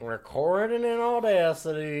Recording in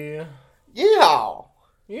Audacity. Yeah.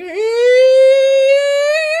 Yeah.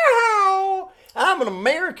 I'm an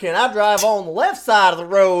American. I drive on the left side of the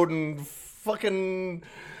road and fucking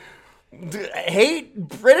hate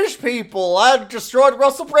British people. I destroyed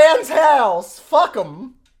Russell Brand's house. Fuck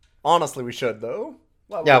them. Honestly, we should, though.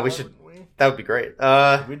 We should. That would be great.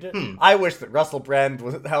 We did. I wish that Russell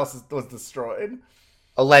Brand's house was destroyed.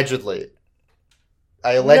 Allegedly.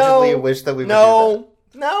 I allegedly wish that we would do that.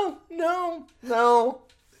 No.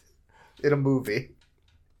 In a movie.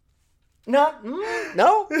 No.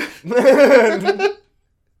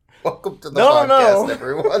 Welcome to the podcast,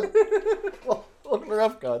 everyone. Welcome to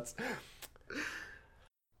Rough Cuts.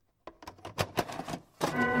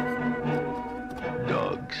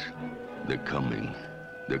 Dogs, they're coming.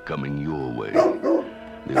 They're coming your way.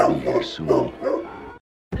 They'll be here soon.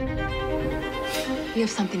 We have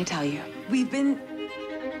something to tell you. We've been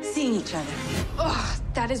seeing each other. Ugh,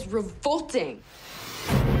 that is revolting.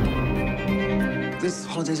 This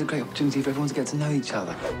holiday's a great opportunity for everyone to get to know each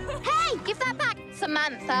other. Hey, give that back,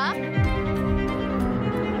 Samantha.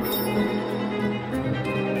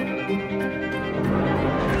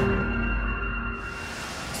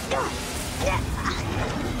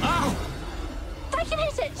 I can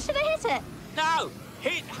hit it. Should I hit it? No!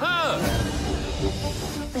 Hit her!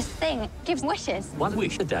 This thing gives wishes. One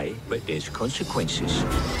wish a day, but there's consequences.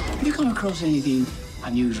 Have you come across anything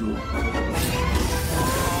unusual?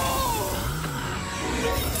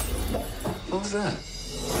 What was that?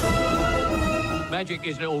 Magic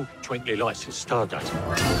isn't all twinkly lights and stardust.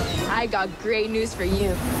 I got great news for you,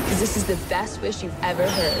 because this is the best wish you've ever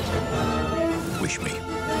heard. Wish me.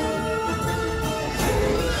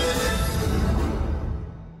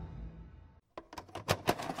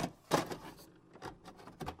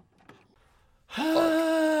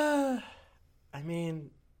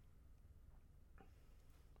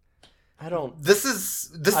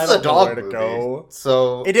 This is a dog movie. Go.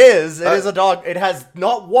 So it is a dog. It has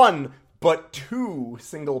not one but two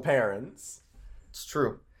single parents. It's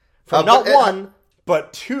true. From not one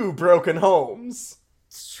but two broken homes.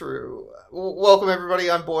 It's true. Welcome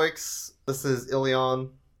everybody. I'm Boix. This is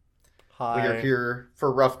Ilion. Hi. We are here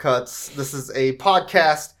for Rough Cuts. This is a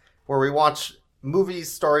podcast where we watch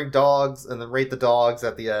movies starring dogs and then rate the dogs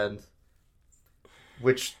at the end.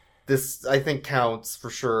 Which this, I think, counts for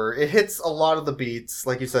sure. It hits a lot of the beats.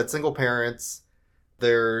 Like you said, single parents.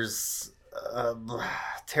 There's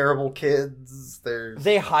terrible kids.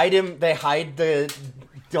 They hide him. They hide the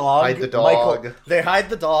dog. They hide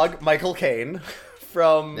the dog, Michael Caine,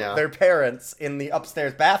 from their parents in the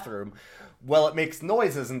upstairs bathroom. Well, it makes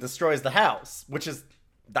noises and destroys the house,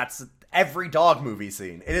 that's every dog movie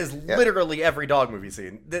scene. It is literally every dog movie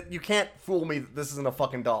scene. You can't fool me that this isn't a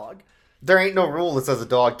fucking dog. There ain't no rule that says a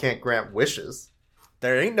dog can't grant wishes.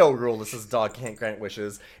 There ain't no rule that says a dog can't grant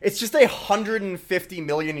wishes. It's just a 150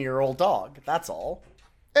 million year old dog. That's all.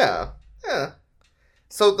 Yeah.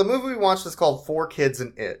 So the movie we watched is called Four Kids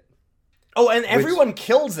and It. Oh, and everyone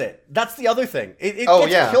kills it. That's the other thing. It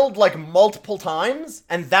gets killed like multiple times,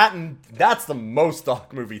 and that's the most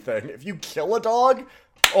dog movie thing. If you kill a dog,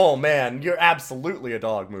 oh man, you're absolutely a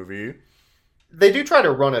dog movie. They do try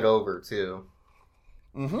to run it over, too.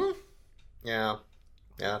 Mm-hmm. Yeah,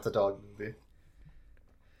 it's a dog movie.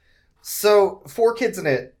 So, Four Kids in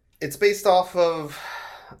It, it's based off of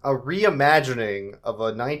a reimagining of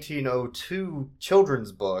a 1902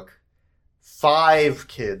 children's book, Five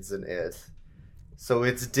Kids in It. So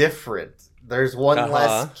it's different. There's one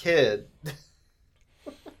less kid.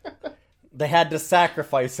 They had to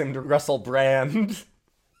sacrifice him to Russell Brand.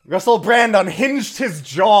 Russell Brand unhinged his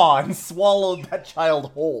jaw and swallowed that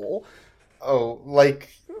child whole. Oh, like...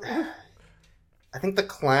 I think the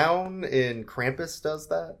clown in Krampus does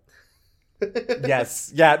that.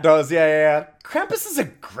 Yes. Yeah, it does. Yeah. Krampus is a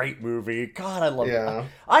great movie. God, I love it.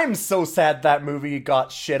 I am so sad that movie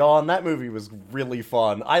got shit on. That movie was really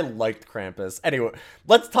fun. I liked Krampus. Anyway,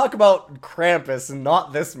 let's talk about Krampus and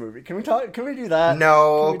not this movie. Can we do that?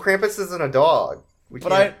 No, Krampus isn't a dog.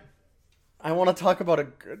 I want to talk about a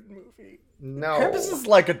good movie. No. Krampus is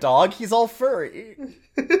like a dog. He's all furry.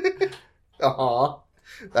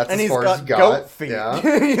 That's and as far as you got. Goat feet.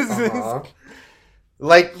 Yeah.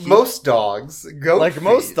 Like most dogs. Goat feet.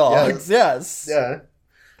 Most dogs, yes. Yeah.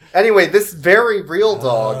 Anyway, this very real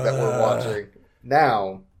dog that we're watching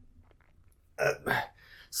now.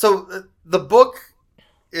 So, the book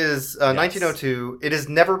is 1902. It has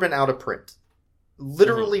never been out of print.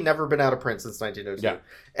 Literally never been out of print since 1902. Yeah.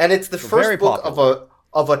 And it's the first book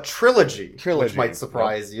of a trilogy, which might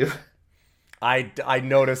surprise you. I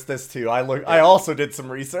noticed this too. I also did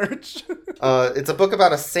some research. It's a book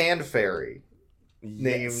about a sand fairy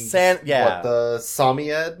named the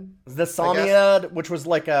Psammead? The Psammead, which was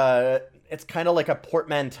like it's kind of like a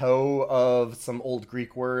portmanteau of some old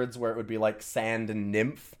Greek words where it would be like sand and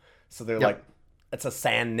nymph. So they're like, it's a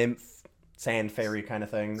sand nymph, sand fairy kind of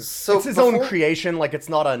thing. So it's his own creation. Like, it's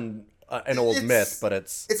not an old myth, but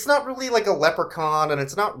it's not really like a leprechaun, and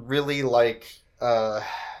it's not really like a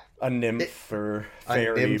nymph or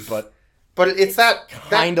fairy, but it's that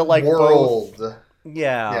kind of like world. Both.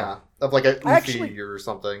 Yeah, of like a Ufi or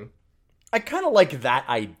something. I kind of like that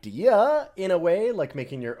idea in a way, like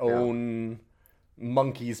making your own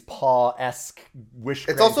monkey's paw-esque wish.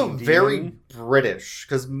 It's also very British,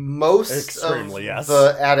 because most of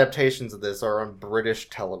the adaptations of this are on British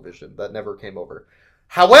television that never came over.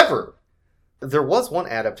 However, there was one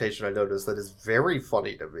adaptation I noticed that is very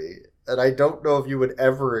funny to me, and I don't know if you would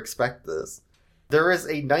ever expect this. There is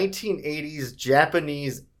a 1980s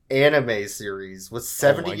Japanese anime series with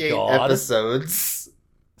 78 episodes.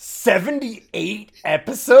 78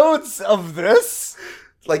 episodes of this?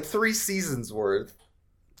 Like 3 seasons worth.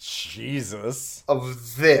 Jesus.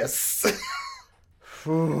 Of this.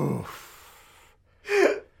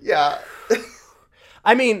 Yeah.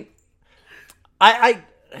 I mean, I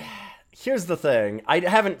here's the thing. I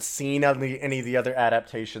haven't seen any of the other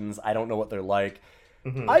adaptations. I don't know what they're like.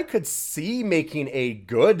 Mm-hmm. I could see making a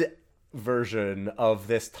good version of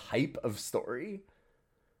this type of story.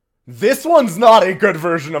 This one's not a good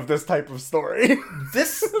version of this type of story.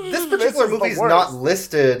 This particular movie is not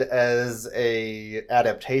listed as a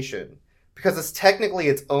adaptation because it's technically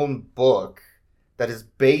its own book that is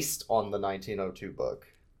based on the 1902 book.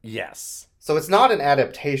 Yes. So it's not an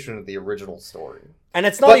adaptation of the original story. And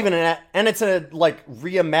it's not even and it's a like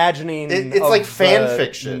reimagining. It's like fan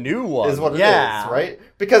fiction. New one is what it is, right?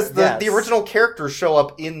 Because the original characters show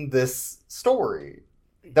up in this story.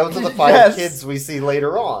 Those are the 5 kids we see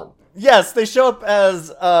later on. Yes, they show up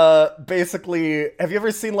as basically. Have you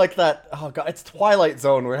ever seen like that? Oh god, it's Twilight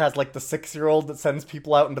Zone where it has like the 6-year-old that sends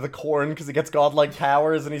people out into the corn because he gets godlike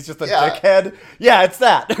powers and he's just a dickhead. Yeah, it's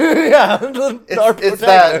that. It's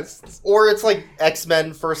that, or it's like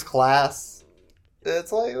X-Men First Class.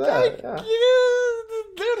 It's like that.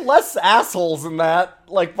 They're less assholes in that,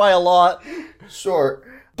 like by a lot. Sure,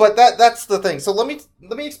 but that's the thing. So let me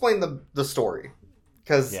explain the story.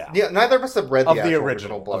 Because neither of us have read the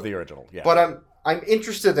original book. Of the original, yeah. But I'm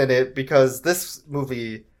interested in it because this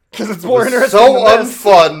movie it's more interesting so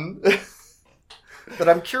unfun that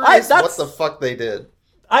I'm curious what the fuck they did.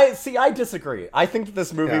 I disagree. I think that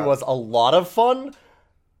this movie was a lot of fun,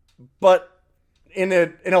 but in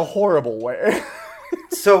a horrible way.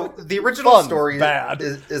 So the original story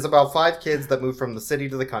is about 5 kids that move from the city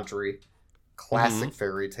to the country. Classic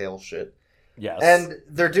fairy tale shit. Yes. And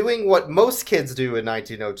they're doing what most kids do in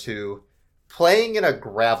 1902, playing in a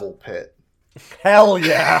gravel pit. Hell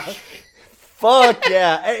yeah. Fuck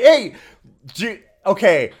yeah. Hey,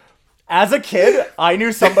 okay. As a kid, I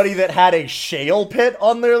knew somebody that had a shale pit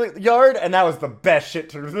on their yard, and that was the best shit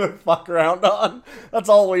to fuck around on. That's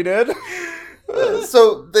all we did.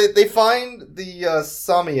 So they find the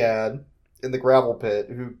Psammead in the gravel pit,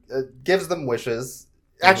 who gives them wishes.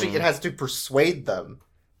 Actually, it has to persuade them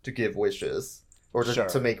to give wishes, or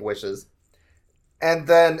to make wishes. And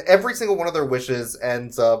then every single one of their wishes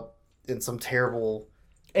ends up in some terrible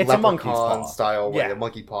leprechaun style way, a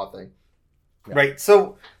monkey paw thing. Yeah. Right,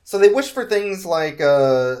 so they wish for things like,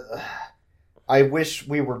 I wish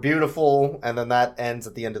we were beautiful, and then that ends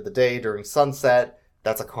at the end of the day during sunset.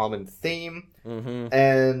 That's a common theme. Mm-hmm.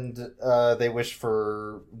 And they wish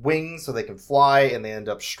for wings so they can fly, and they end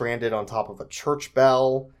up stranded on top of a church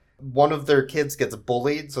bell. One of their kids gets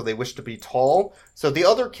bullied, so they wish to be tall. So the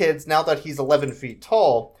other kids, now that he's 11 feet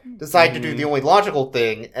tall, decide to do the only logical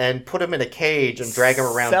thing and put him in a cage and drag him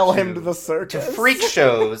around. Sell him to the circus. To freak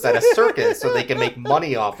shows at a circus so they can make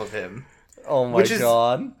money off of him. Oh my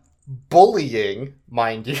god. Is bullying,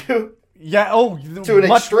 mind you. Yeah, to an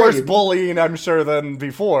much extreme. Worse bullying, I'm sure, than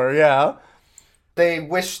before, yeah. They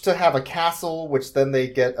wish to have a castle, which then they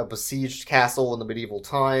get a besieged castle in the medieval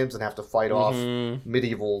times and have to fight off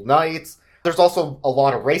medieval knights. There's also a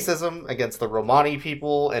lot of racism against the Romani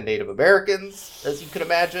people and Native Americans, as you can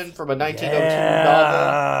imagine, from a 1902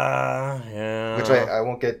 novel. Yeah. Which I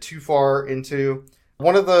won't get too far into.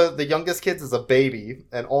 One of the youngest kids is a baby,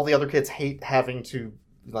 and all the other kids hate having to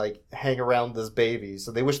like hang around this baby.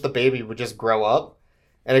 So they wish the baby would just grow up.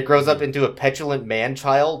 And it grows up into a petulant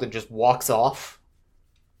man-child and just walks off.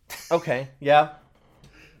 Okay, yeah.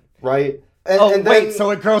 Right? And wait, so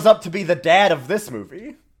it grows up to be the dad of this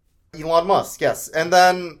movie? Elon Musk, yes. And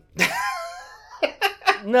then...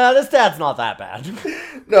 No, this dad's not that bad.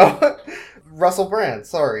 No. Russell Brand,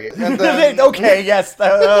 sorry. And then... Okay, yes.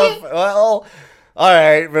 Well,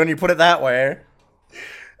 alright, when you put it that way.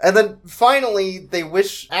 And then finally, they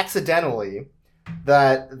wish accidentally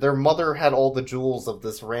that their mother had all the jewels of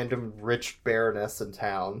this random rich baroness in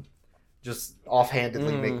town, just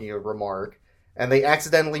offhandedly making a remark. And they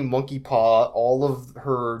accidentally monkey paw all of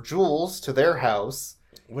her jewels to their house.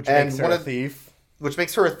 Which makes her a thief. Which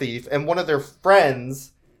makes her a thief. And one of their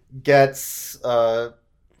friends gets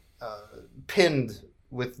pinned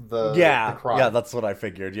with the crime. Yeah, that's what I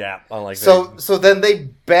figured. Yeah, so then they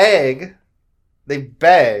beg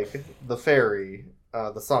the fairy,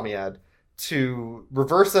 the Samiad, to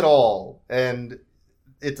reverse it all, and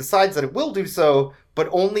it decides that it will do so, but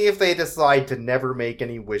only if they decide to never make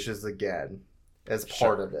any wishes again as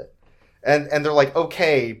part of it. And they're like,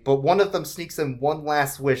 okay, but one of them sneaks in one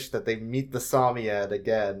last wish that they meet the Samiad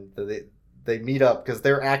again, that they meet up, because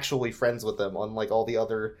they're actually friends with them, unlike all the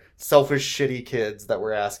other selfish, shitty kids that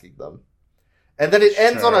were asking them. And then it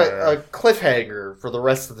ends on a cliffhanger for the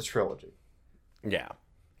rest of the trilogy. Yeah.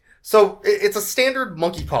 So it's a standard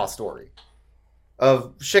monkey paw story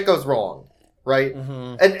of shit goes wrong, right?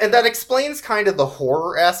 Mm-hmm. And that explains kind of the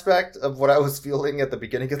horror aspect of what I was feeling at the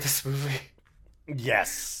beginning of this movie.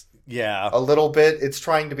 Yes. Yeah. A little bit. It's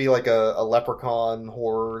trying to be like a Leprechaun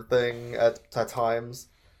horror thing at times.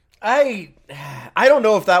 I don't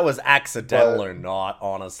know if that was accidental or not,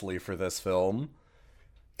 honestly, for this film.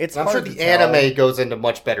 I'm sure the anime goes into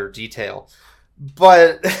much better detail.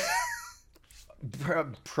 But...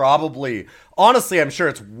 Probably. Honestly, I'm sure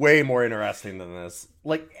it's way more interesting than this.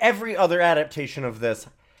 Like, every other adaptation of this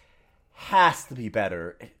has to be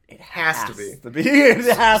better. It has to be.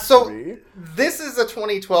 It has to be. This is a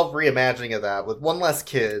 2012 reimagining of that with one less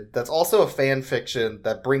kid. That's also a fan fiction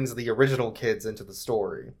that brings the original kids into the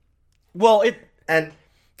story. Well,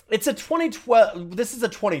 it's a 2012... This is a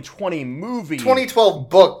 2020 movie. 2012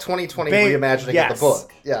 book, 2020 reimagining of the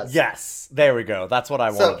book. Yes. Yes. There we go. That's what I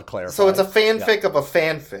wanted to clarify. So it's a fanfic of a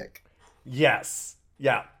fanfic. Yes.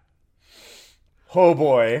 Yeah. Oh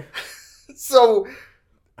boy. Oh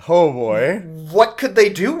boy. What could they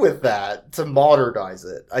do with that to modernize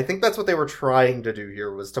it? I think that's what they were trying to do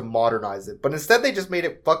here, was to modernize it. But instead they just made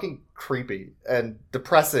it fucking creepy and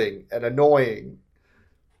depressing and annoying.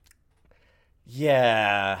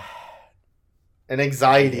 Yeah. And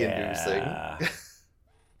anxiety-inducing.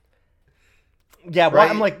 Yeah, well, right?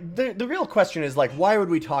 I'm like, the real question is, like, why would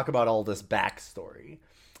we talk about all this backstory?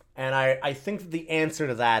 And I think that the answer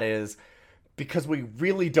to that is because we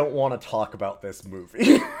really don't want to talk about this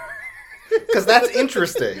movie. Because that's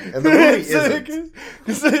interesting, and the movie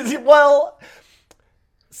isn't. Well,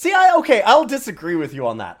 see, I'll disagree with you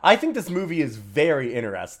on that. I think this movie is very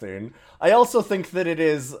interesting. I also think that it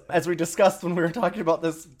is, as we discussed when we were talking about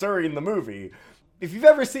this during the movie, if you've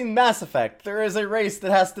ever seen Mass Effect, there is a race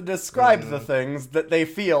that has to describe the things that they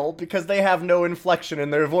feel because they have no inflection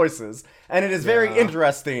in their voices. And it is very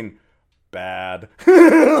interesting. Bad.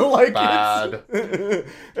 Like, bad.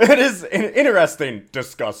 It is interesting.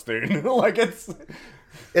 Disgusting. Like, it's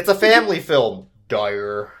a family film.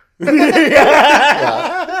 Dire.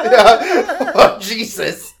 Yeah. Oh,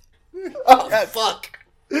 Jesus. Oh, fuck.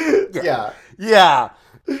 Yeah. Yeah.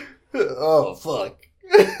 Oh, fuck.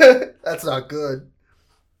 That's not good.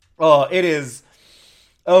 Oh, it is.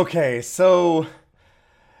 Okay, so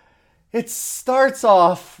it starts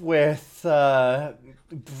off with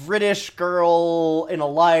British girl in a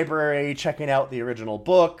library checking out the original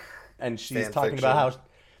book, and she's talking about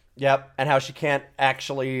how she can't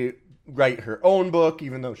actually write her own book,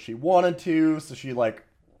 even though she wanted to, so she, like,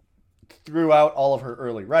 threw out all of her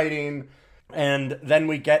early writing. And then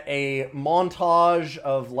we get a montage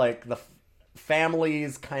of, like, the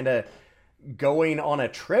families kind of going on a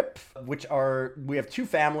trip, we have two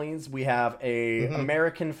families. We have a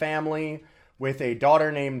American family with a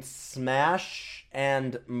daughter named Smash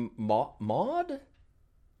and Maud?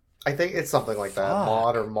 I think it's something like that.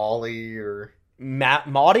 Maud or Molly or...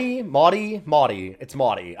 Maudie? It's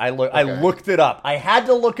Maudie. I looked it up. I had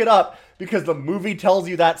to look it up because the movie tells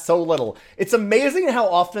you that so little. It's amazing how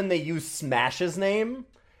often they use Smash's name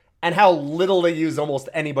and how little they use almost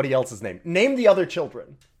anybody else's name. Name the other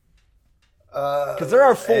children. Because there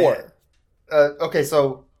are 4. Okay,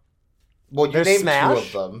 so... Well, you named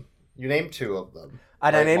Smash. 2 of them. You named 2 of them.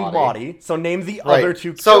 And I named Maudie. So name the other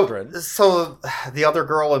 2 children. So the other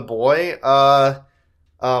girl and boy,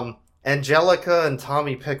 Angelica and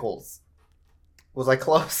Tommy Pickles. Was I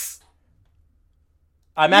close?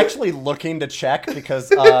 I'm actually looking to check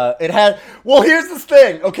because it had... Well, here's this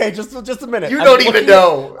thing. Okay, just a minute. You don't even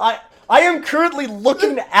know. I am currently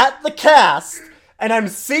looking at the cast, and I'm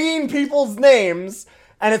seeing people's names,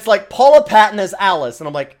 And it's like Paula Patton as Alice. And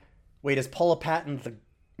I'm like, wait, is Paula Patton the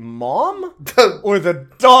mom? Or the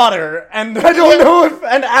daughter? And I don't know if...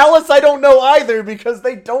 And Alice, I don't know either, because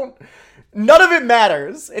they don't... None of it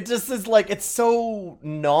matters. It just is like, it's so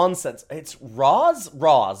nonsense. It's Roz?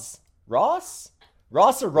 Ross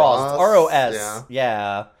or Roz? R-O-S.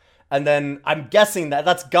 Yeah. And then I'm guessing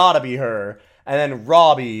that's gotta be her. And then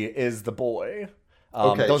Robbie is the boy.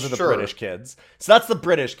 Those are the British kids. So that's the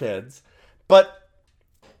British kids. But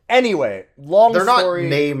anyway, They're story... not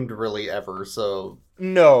named really ever, so...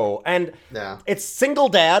 No, and it's single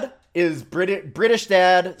dad, is British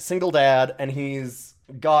dad, single dad, and he's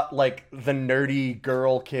got, like, the nerdy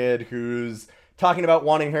girl kid who's talking about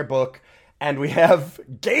wanting her book, and we have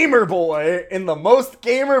Gamer Boy in the most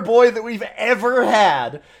Gamer Boy that we've ever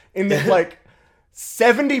had. In, like,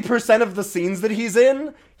 70% of the scenes that he's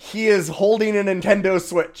in, he is holding a Nintendo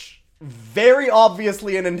Switch. Very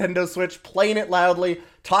obviously a Nintendo Switch, playing it loudly,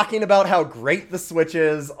 talking about how great the Switch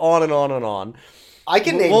is, on and on and on. I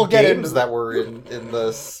can name games that were in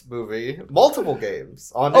this movie. Multiple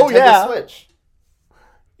games on Nintendo Switch.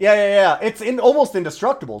 Yeah. It's almost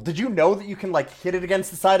indestructible. Did you know that you can, like, hit it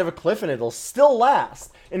against the side of a cliff and it'll still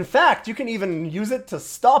last? In fact, you can even use it to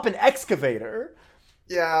stop an excavator.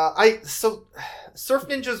 Yeah, so Surf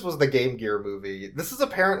Ninjas was the Game Gear movie. This is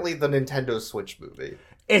apparently the Nintendo Switch movie.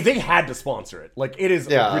 And they had to sponsor it. Like, it is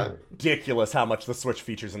ridiculous how much the Switch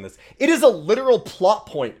features in this. It is a literal plot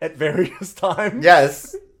point at various times.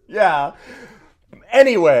 Yes. Yeah.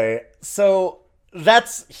 Anyway, so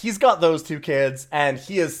he's got those two kids, and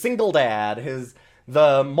he is single dad.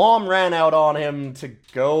 The mom ran out on him to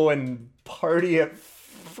go and party at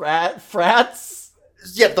frats.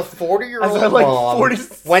 Yeah, the 40-year-old mom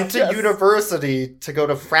went to university to go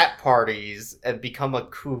to frat parties and become a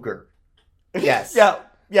cougar. Yes. Yeah.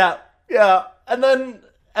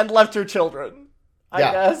 And left her children, I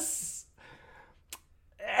guess.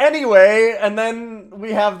 Anyway, and then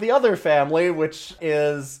we have the other family, which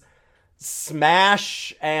is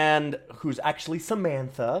Smash and who's actually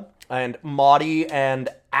Samantha, and Maudie and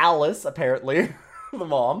Alice, apparently. The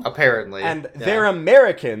mom. Apparently. And they're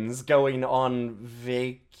Americans going on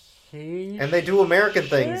vacation. And they do American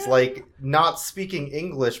things like not speaking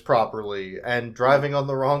English properly and driving on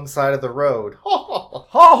the wrong side of the road.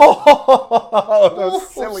 Those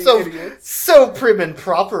silly idiots. So prim and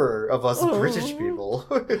proper of us British people.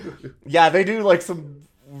 Yeah, they do like some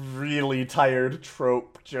really tired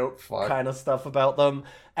trope joke kind of stuff about them.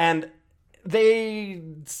 And they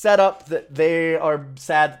set up that they are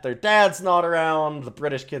sad that their dad's not around. The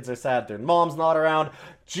British kids are sad their mom's not around.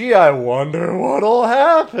 Gee, I wonder what'll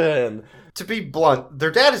happen. To be blunt, their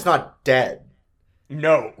dad is not dead.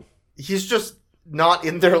 No. He's just not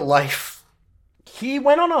in their life. He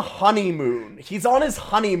went on a honeymoon. He's on his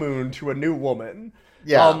honeymoon to a new woman.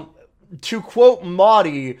 Yeah. To quote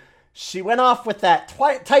Maudie, she went off with that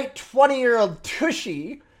tight 20-year-old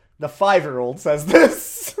tushy. The 5-year-old says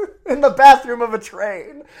this in the bathroom of a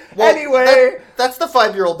train. Well, anyway. That's the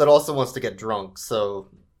 5-year-old that also wants to get drunk, so.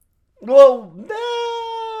 Well,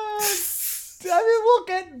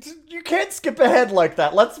 you can't skip ahead like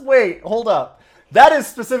that. Let's wait. Hold up. That is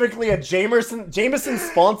specifically a Jameson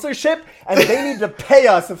sponsorship, and they need to pay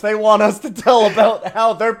us if they want us to tell about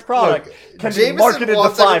how their product can be marketed to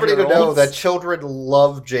 5-year-olds. Jameson wants everybody to know that children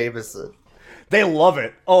love Jameson. They love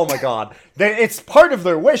it. Oh my god. It's part of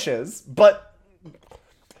their wishes, but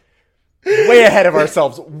way ahead of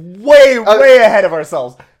ourselves. Way ahead of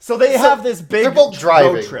ourselves. So they have this big They're both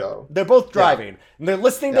driving, road trip. Though. They're both driving. Yeah. And they're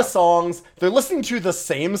listening to songs. They're listening to the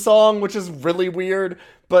same song, which is really weird,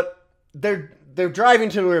 but they're driving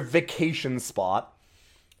to a vacation spot.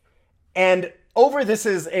 And over this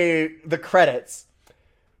is the credits.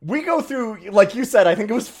 We go through, like you said, I think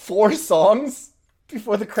it was 4 songs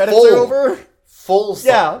before the credits are over. Full songs.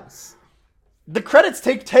 Yeah. The credits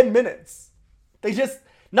take 10 minutes. They just,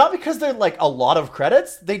 not because they're like a lot of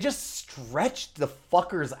credits, they just stretched the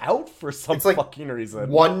fuckers out for some fucking reason.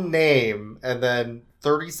 One name, and then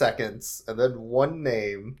 30 seconds, and then one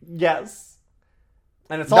name. Yes.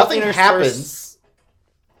 And it's Nothing all interspersed. Happens.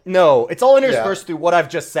 No, it's all interspersed through what I've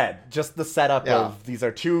just said. Just the setup of these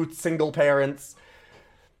are 2 single parents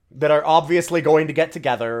that are obviously going to get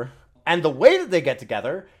together. And the way that they get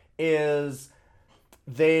together is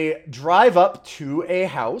they drive up to a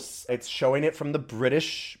house. It's showing it from the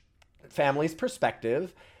British family's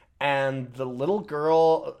perspective. And the little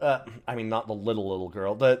girl, not the little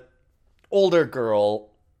girl, the older girl,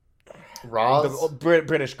 Roz? The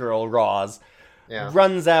British girl, Roz,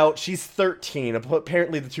 runs out. She's 13.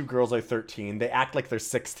 Apparently the 2 girls are 13. They act like they're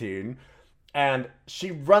 16. And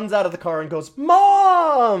she runs out of the car and goes,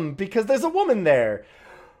 "Mom!" Because there's a woman there.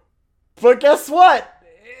 But guess what?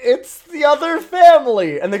 It's the other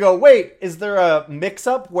family. And they go, wait, is there a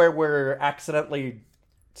mix-up where we're accidentally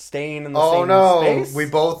staying in the same space? We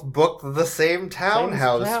both booked the same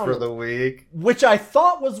townhouse for the week. Which I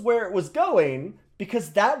thought was where it was going,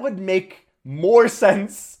 because that would make more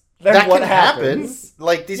sense than that what can happens. Happen.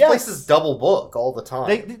 Like, these places double book all the time.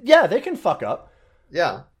 They can fuck up.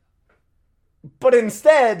 Yeah. But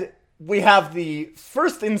instead, we have the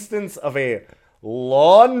first instance of a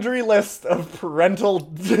laundry list of parental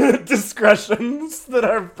discretions that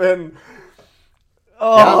have been...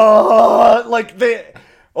 like,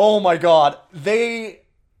 oh my god. They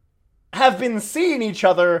have been seeing each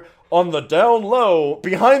other on the down low,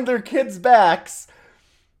 behind their kids' backs,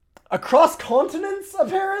 across continents,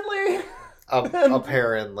 apparently?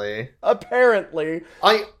 Apparently.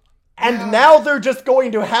 And now they're just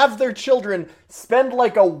going to have their children spend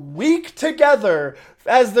like a week together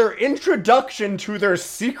as their introduction to their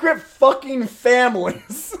secret fucking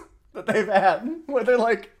families that they've had. Where they're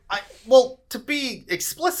like... Well, to be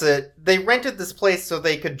explicit, they rented this place so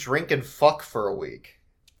they could drink and fuck for a week.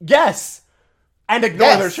 Yes! And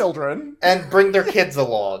ignore their children. And bring their kids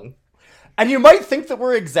along. And you might think that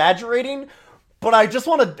we're exaggerating, but I just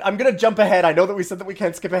want to... I'm going to jump ahead. I know that we said that we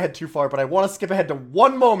can't skip ahead too far, but I want to skip ahead to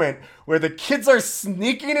one moment where the kids are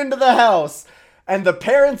sneaking into the house, and the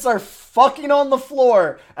parents are fucking on the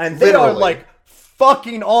floor, and they are, like,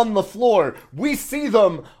 fucking on the floor. We see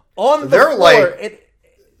them on the floor. Like,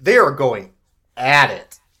 they are going at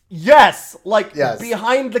it. Yes,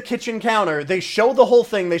 behind the kitchen counter. They show the whole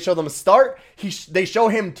thing. They show them start. They show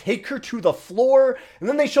him take her to the floor, and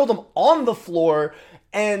then they show them on the floor,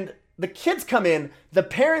 and the kids come in. The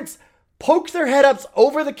parents poke their head up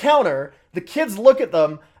over the counter. The kids look at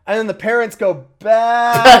them, and then the parents go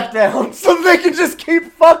back down so they can just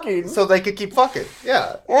keep fucking. So they could keep fucking,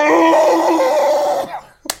 yeah.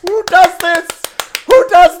 Who does this? Who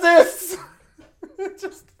does this?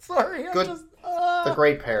 Sorry, the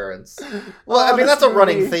great parents. Well, I mean, that's a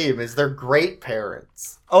running theme, is they're great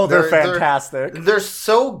parents. Oh, they're fantastic. They're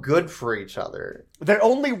so good for each other. They're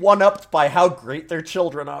only one-upped by how great their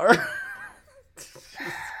children are. Jesus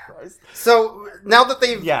Christ. So, now that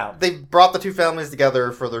they've brought the two families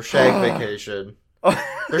together for their shag vacation.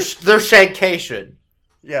 their shagcation.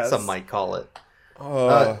 Yes. Some might call it.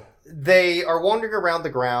 They are wandering around the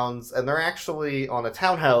grounds, and they're actually on a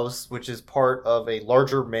townhouse, which is part of a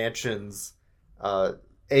larger mansion's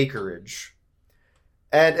acreage.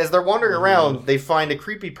 And as they're wandering around, they find a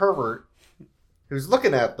creepy pervert who's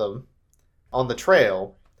looking at them on the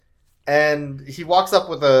trail. And he walks up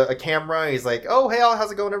with a camera, and he's like, "Oh, hey,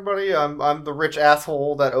 how's it going, everybody? I'm the rich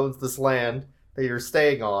asshole that owns this land that you're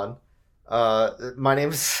staying on. My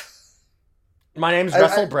name's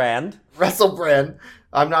WrestleBrand. WrestleBrand.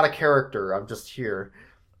 I'm not a character. I'm just here."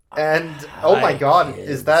 And oh my god,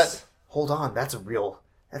 is that... Hold on, that's a real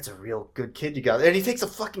good kid you got. And he takes a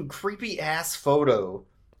fucking creepy ass photo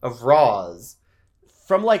of Roz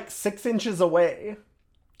from like 6 inches away.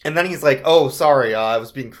 And then he's like, "Oh, sorry, I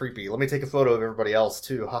was being creepy. Let me take a photo of everybody else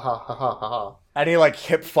too. Ha ha ha ha ha." And he like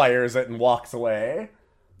hip fires it and walks away.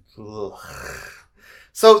 Ugh.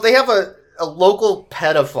 So they have a local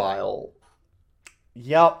pedophile.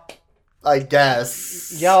 Yep. I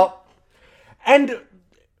guess. Yep. And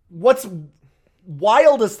what's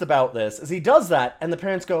wildest about this is he does that, and the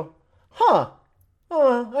parents go, "Huh.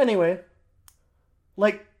 Anyway.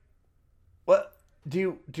 Like, what?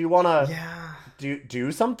 Do you want to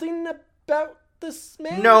do something about this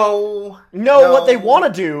man?" No. What they want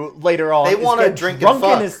to do later on they want to drink and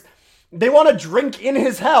fuck. They want to drink in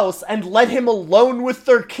his house and let him alone with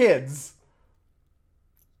their kids.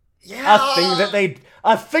 Yeah.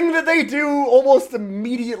 A thing that they do almost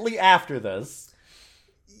immediately after this.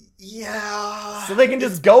 Yeah. So they can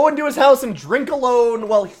just go into his house and drink alone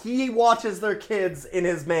while he watches their kids in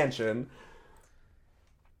his mansion.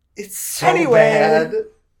 It's so bad.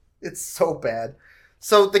 It's so bad.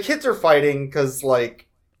 So the kids are fighting because, like,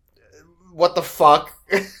 what the fuck?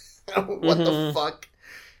 What the fuck?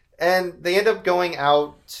 And they end up going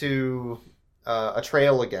out to a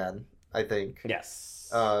trail again, I think.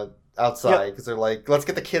 Yes. Outside, because they're like, let's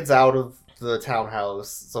get the kids out of the townhouse,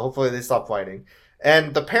 so hopefully they stop fighting.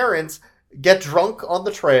 And the parents get drunk on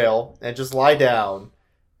the trail and just lie down.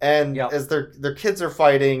 And as their kids are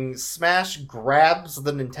fighting, Smash grabs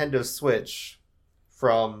the Nintendo Switch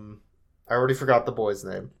from... I already forgot the boy's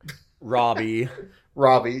name. Robbie.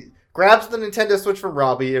 Robbie. Grabs the Nintendo Switch from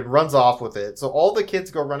Robbie and runs off with it. So all the kids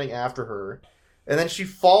go running after her. And then she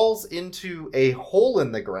falls into a hole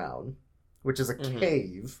in the ground, which is a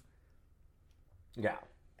cave. Yeah.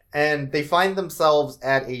 And they find themselves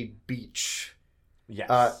at a beach.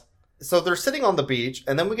 Yes. So they're sitting on the beach,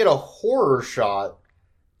 and then we get a horror shot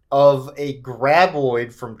of a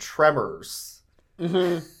graboid from Tremors.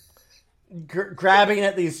 Mm-hmm. Grabbing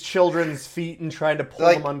at these children's feet and trying to pull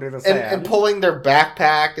them under the sand. And pulling their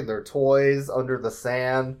backpack and their toys under the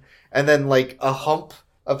sand. And then, like, a hump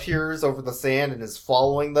appears over the sand and is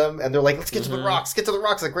following them, and they're like, let's get to the rocks, get to the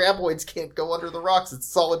rocks. The graboids can't go under the rocks, it's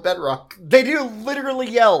solid bedrock. They do literally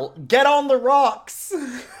yell, get on the rocks,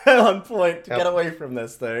 at one point, to get away from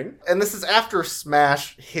this thing. And this is after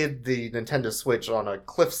Smash hid the Nintendo Switch on a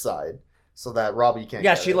cliffside, so that Robbie can't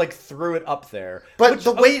get she, like, threw it up there. But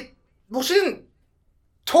well, she didn't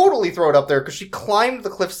totally throw it up there, because she climbed the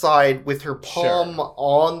cliffside with her palm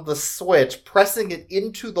on the Switch, pressing it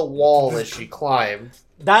into the wall as she climbed.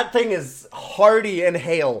 That thing is hardy and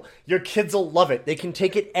hale. Your kids will love it. They can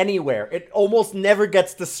take it anywhere. It almost never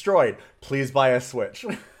gets destroyed. Please buy a Switch.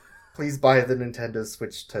 Please buy the Nintendo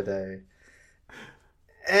Switch today.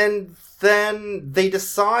 And then they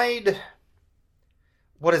decide...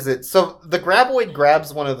 What is it? So the graboid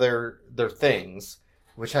grabs one of their things,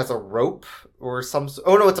 which has a rope or some...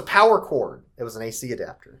 Oh no, it's a power cord. It was an AC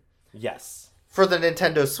adapter. Yes. For the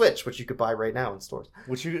Nintendo Switch, which you could buy right now in stores.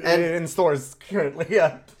 In stores currently,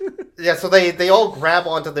 yeah. Yeah, so they all grab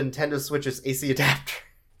onto the Nintendo Switch's AC adapter.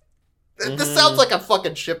 This sounds like a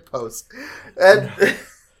fucking shitpost. And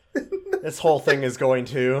this whole thing is going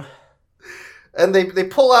to. And they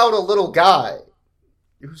pull out a little guy.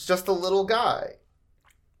 Who's just a little guy.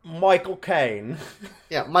 Michael Caine.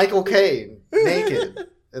 Yeah, Michael Caine. Naked.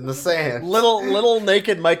 In the sand. Little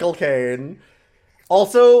naked Michael Caine.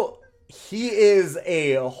 Also... He is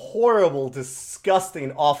a horrible,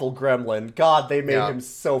 disgusting, awful gremlin. God, they made him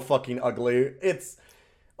so fucking ugly.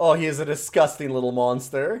 He is a disgusting little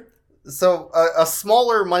monster. So, a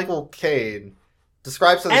smaller Michael Caine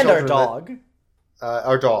describes to the children...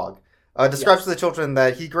 our dog. Describes to the children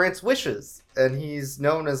that he grants wishes, and he's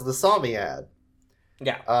known as the Samiad.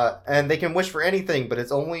 Yeah. And they can wish for anything, but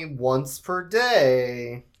it's only once per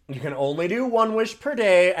day. You can only do one wish per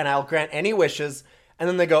day, and I'll grant any wishes... And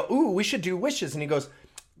then they go, ooh, we should do wishes. And he goes,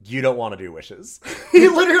 you don't want to do wishes. He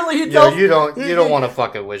literally tells... you don't want to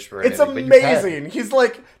fucking wish for anything. It's amazing. He's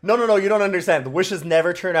like, no, you don't understand. The wishes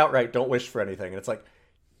never turn out right. Don't wish for anything. And it's like,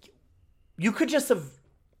 you could just have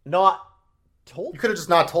not told... You could have just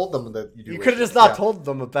not told them that you do You could have just not told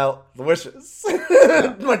them about the wishes.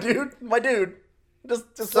 My dude.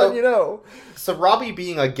 Just so you know. So Robbie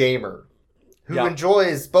being a gamer who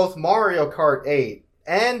enjoys both Mario Kart 8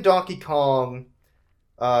 and Donkey Kong...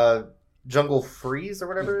 Jungle Freeze or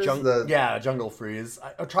whatever it is? Jungle Freeze.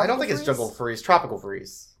 I don't think it's Jungle Freeze. Tropical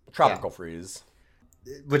Freeze. Freeze.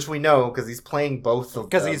 Which we know because he's playing both of them.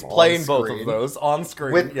 Because he's playing both of those on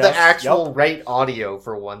screen. With the actual right audio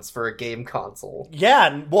for once for a game console.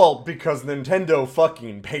 Yeah, well, because Nintendo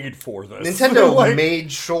fucking paid for this. Nintendo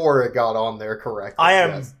made sure it got on there correctly.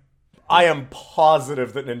 I am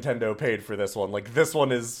positive that Nintendo paid for this one. Like, this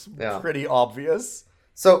one is pretty obvious.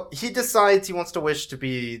 So he decides he wants to wish to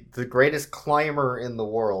be the greatest climber in the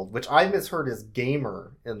world, which I misheard as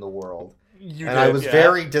gamer in the world. I was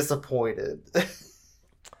very disappointed.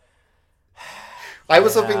 I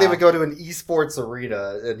was hoping they would go to an esports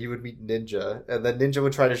arena and he would meet Ninja, and then Ninja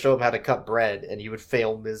would try to show him how to cut bread, and he would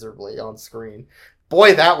fail miserably on screen.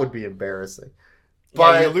 Boy, that would be embarrassing.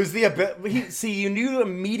 But you lose the ability. See, you knew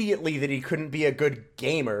immediately that he couldn't be a good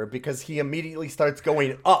gamer because he immediately starts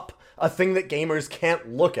going up. A thing that gamers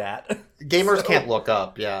can't look at. Gamers can't look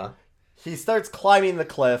up, yeah. He starts climbing the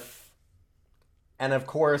cliff, and of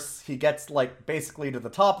course, he gets, like, basically to the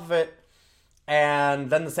top of it, and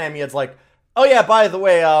then the Samiad's like, oh yeah, by the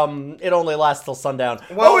way, it only lasts till sundown.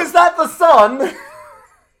 Well, is that the sun?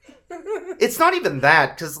 It's not even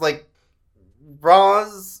that, because, like,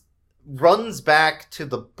 Roz runs back to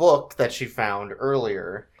the book that she found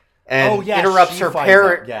earlier, and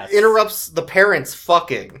interrupts the parents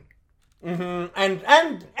fucking. Mm-hmm.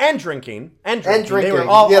 And drinking. They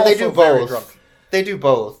were they do both. They do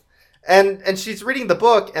both. And she's reading the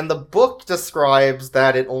book, and the book describes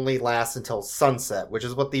that it only lasts until sunset, which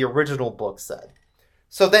is what the original book said.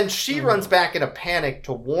 So then she runs back in a panic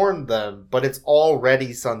to warn them, but it's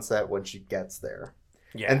already sunset when she gets there.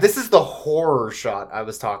 Yeah. And this is the horror shot I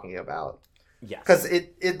was talking about. Yes. Because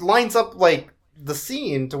it lines up, like, the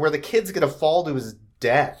scene to where the kid's gonna fall to his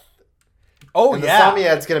death. Oh, and the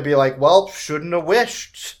Samiad's gonna be like, well, shouldn't have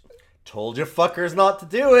wished. Told you fuckers not to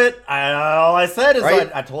do it. All I said is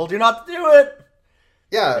I told you not to do it.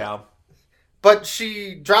 Yeah. But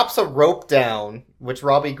she drops a rope down, which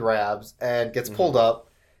Robbie grabs, and gets pulled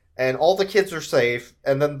up, and all the kids are safe,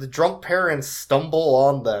 and then the drunk parents stumble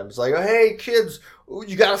on them. It's like, hey, kids,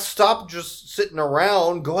 you gotta stop just sitting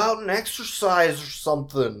around, go out and exercise or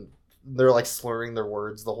something. They're like slurring their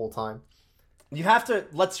words the whole time. You have to,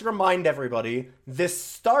 let's remind everybody, this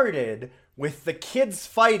started with the kids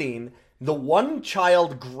fighting, the one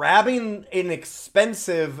child grabbing an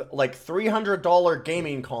expensive, like, $300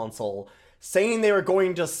 gaming console, saying they were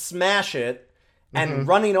going to smash it, and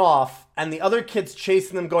running off, and the other kids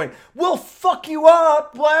chasing them going, we'll fuck you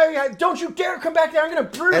up! Why? Don't you dare come back there, I'm gonna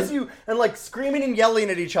bruise you! And, like, screaming and yelling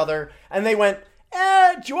at each other, and they went,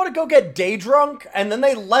 do you want to go get day drunk? And then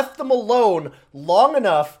they left them alone long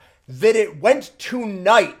enough that it went to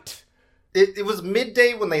night. It was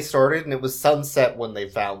midday when they started, and it was sunset when they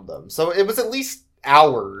found them. So it was at least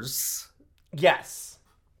hours. Yes.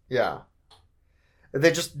 Yeah.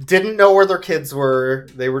 They just didn't know where their kids were.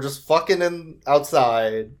 They were just fucking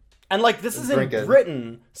outside. And, like, this is drinking. In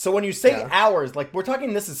Britain, so when you say hours, like, we're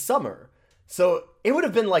talking this is summer. So it would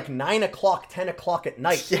have been, like, 9 o'clock, 10 o'clock at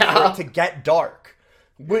night for it to get dark.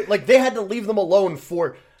 Like, they had to leave them alone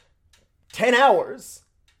for 10 hours,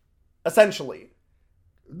 essentially.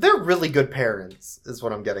 They're really good parents, is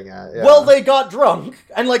what I'm getting at. Yeah. Well, they got drunk.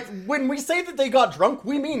 And, like, when we say that they got drunk,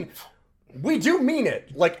 we do mean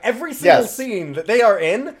it. Like, every single scene that they are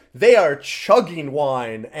in, they are chugging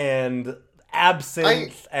wine and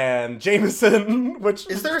absinthe and Jameson, which...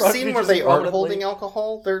 Is there a scene where they aren't holding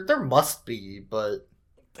alcohol? There must be, but...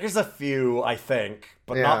 There's a few, I think,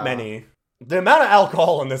 but not many. The amount of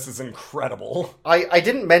alcohol in this is incredible. I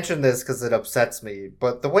didn't mention this because it upsets me,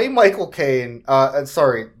 but the way Michael Caine...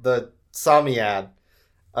 the Samyad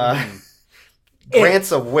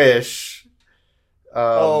grants a wish...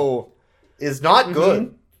 is not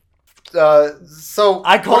good. So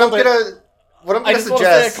I called what I'm gonna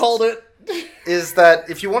suggest I called it. is that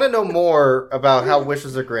if you want to know more about how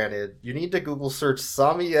wishes are granted, you need to Google search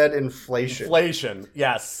Samyad inflation. Inflation,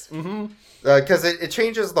 yes. Because it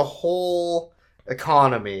changes the whole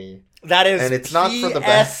economy. That is, and it's not for the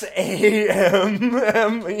best. PSAMMEAD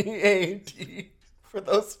for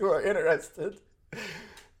those who are interested.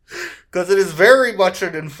 Because it is very much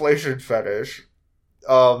an inflation fetish.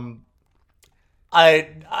 I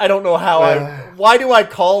don't know how why do I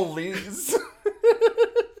call these?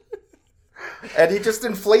 And he just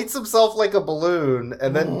inflates himself like a balloon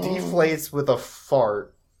and then deflates with a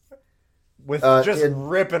fart. With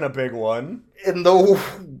ripping a big one. In the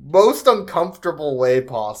most uncomfortable way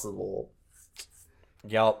possible.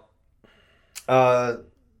 Yep.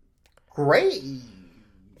 Great.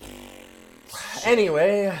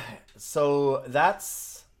 Anyway, so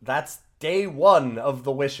that's day one of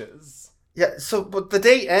the wishes. Yeah, but the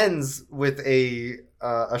day ends with a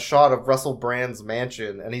shot of Russell Brand's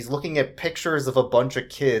mansion, and he's looking at pictures of a bunch of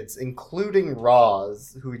kids, including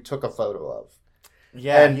Roz, who he took a photo of.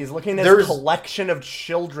 Yeah, and he's looking at his collection of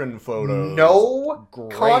children photos. No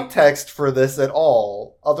context for this at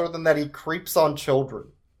all, other than that he creeps on children.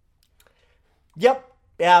 Yep.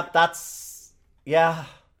 Yeah, that's... Yeah.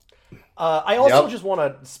 I also just want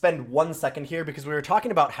to spend 1 second here, because we were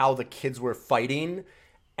talking about how the kids were fighting,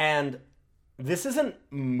 and this isn't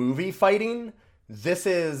movie fighting. This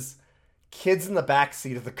is kids in the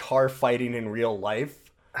backseat of the car fighting in real life.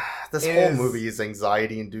 This whole movie is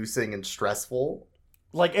anxiety-inducing and stressful.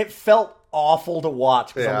 Like, it felt awful to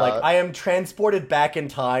watch, because I'm like, I am transported back in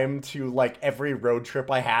time to, like, every road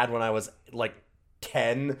trip I had when I was, like,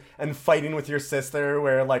 10, and fighting with your sister,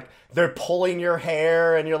 where, like, they're pulling your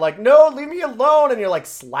hair, and you're like, no, leave me alone, and you're, like,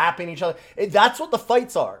 slapping each other. That's what the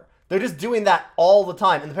fights are. They're just doing that all the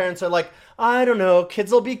time, and the parents are like, I don't know,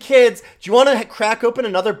 kids will be kids. Do you want to crack open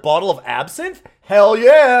another bottle of absinthe? Hell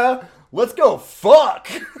yeah! Let's go fuck!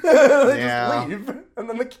 They just leave, and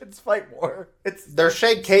then the kids fight more. Their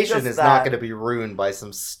shagcation is not going to be ruined by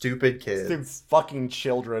some stupid kids. Stupid fucking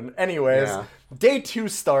children. Anyways, day 2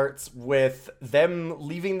 starts with them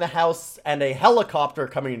leaving the house and a helicopter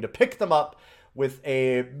coming to pick them up with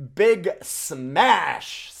a big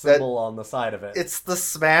smash symbol on the side of it. It's the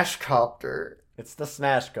Smashcopter. It's the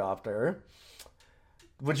Smashcopter.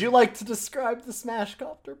 Would you like to describe the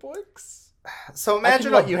Smashcopter, Boix? So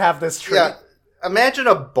imagine you have this treat. Yeah, imagine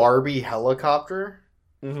a Barbie helicopter.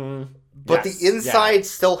 Mm-hmm. But the inside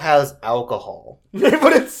still has alcohol.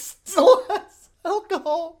 But it still has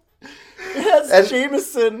alcohol. It has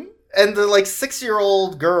Jameson. And the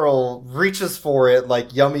 6-year-old girl reaches for it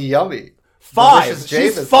like yummy yummy. 5.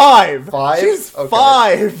 She's 5. 5? She's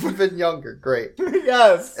 5. Even younger. Great.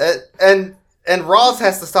 Yes. And Roz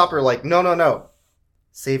has to stop her like, no.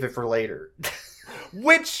 Save it for later.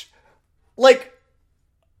 Which,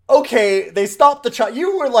 okay, they stopped the child.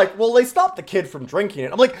 You were like, well, they stopped the kid from drinking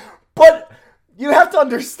it. I'm like, but you have to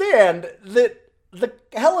understand that the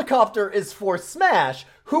helicopter is for Smash,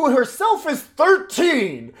 who herself is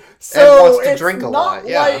 13. So and wants to drink a lot.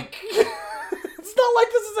 Yeah. It's not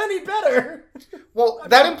like this is any better. Well,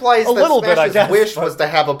 that implies that Smash's wish was to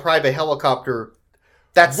have a private helicopter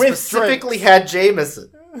that specifically had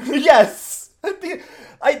Jameson. Yes.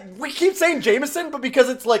 We keep saying Jameson, but because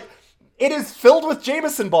it's like, it is filled with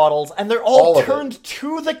Jameson bottles, and they're all turned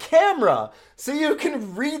to the camera, so you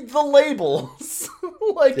can read the labels.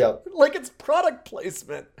 like it's product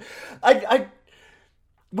placement.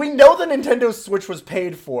 We know the Nintendo Switch was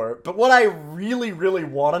paid for, but what I really, really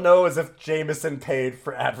want to know is if Jameson paid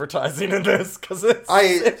for advertising in this, because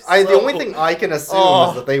the only thing I can assume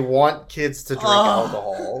is that they want kids to drink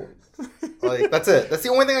alcohol. Like, that's it. That's the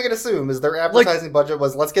only thing I can assume is their advertising budget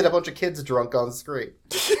was, let's get a bunch of kids drunk on screen.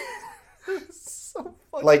 So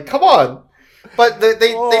funny. Like, come on. But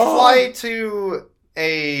they fly to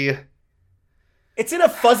a... It's in a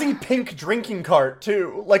fuzzy pink drinking cart,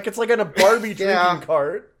 too. Like, it's like in a Barbie drinking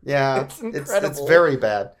cart. Yeah. It's incredible. It's very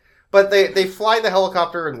bad. But they fly the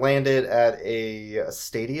helicopter and land it at a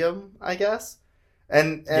stadium, I guess.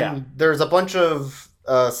 And there's a bunch of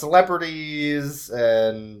celebrities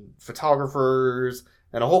and photographers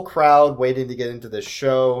and a whole crowd waiting to get into this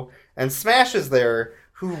show. And Smash is there,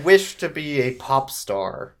 who wished to be a pop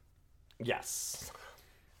star. Yes.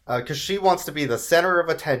 Because she wants to be the center of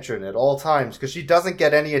attention at all times, because she doesn't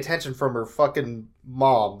get any attention from her fucking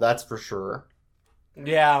mom, that's for sure.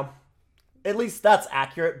 Yeah. At least that's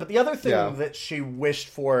accurate. But the other thing that she wished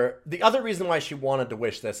for, the other reason why she wanted to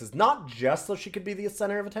wish this is not just so she could be the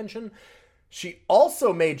center of attention. She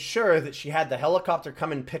also made sure that she had the helicopter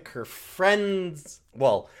come and pick her friends,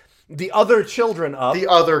 well, the other children up. The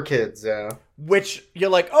other kids, yeah. Which, you're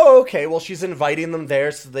like, oh, okay, well, she's inviting them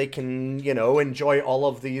there so they can, enjoy all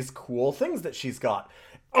of these cool things that she's got.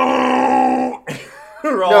 No,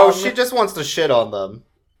 she just wants to shit on them.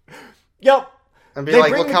 Yep. And be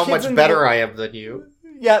like, look how much better I am than you.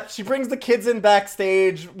 Yeah, she brings the kids in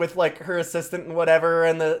backstage with, like, her assistant and whatever,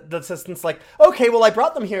 and the assistant's like, okay, well, I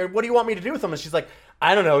brought them here. What do you want me to do with them? And she's like,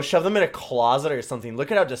 I don't know, shove them in a closet or something.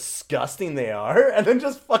 Look at how disgusting they are. And then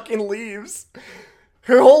just fucking leaves.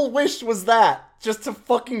 Her whole wish was that. Just to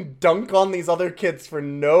fucking dunk on these other kids for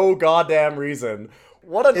no goddamn reason.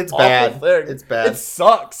 What an awful thing. It's bad. It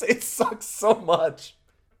sucks. It sucks so much.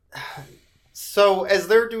 So, as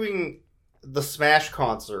they're doing the Smash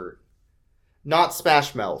concert, not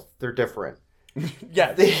Smash Mouth, they're different.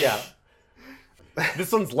 Yeah.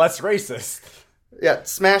 This one's less racist. Yeah,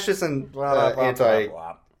 Smash isn't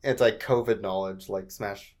anti-COVID knowledge like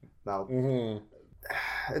Smash Mouth.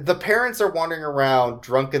 Mm-hmm. The parents are wandering around,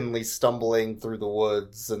 drunkenly stumbling through the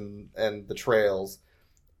woods and the trails,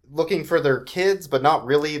 looking for their kids, but not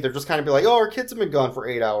really. They're just kind of be like, oh, our kids have been gone for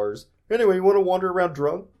 8 hours. Anyway, you want to wander around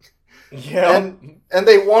drunk? Yeah. And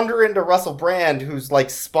they wander into Russell Brand, who's like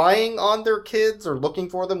spying on their kids or looking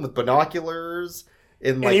for them with binoculars.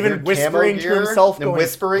 And even whispering to himself, and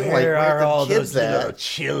whispering, where are the all kids those little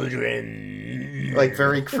children? Like,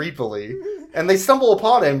 very creepily. And they stumble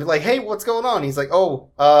upon him, and be like, hey, what's going on? He's like,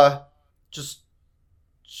 just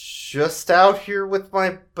out here with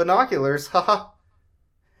my binoculars, haha.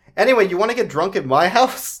 Anyway, you want to get drunk at my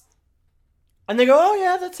house? And they go, oh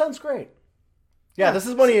yeah, that sounds great. Yeah, this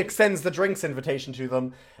is when he extends the drinks invitation to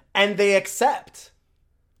them, and they accept.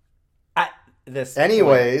 At this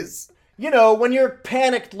Anyways... point. When you're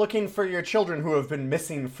panicked looking for your children who have been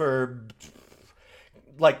missing for,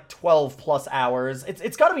 like, 12 plus hours.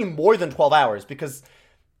 It's got to be more than 12 hours, because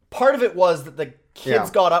part of it was that the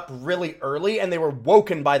kids got up really early and they were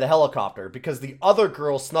woken by the helicopter, because the other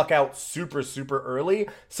girl snuck out super, super early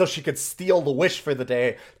so she could steal the wish for the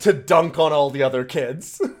day to dunk on all the other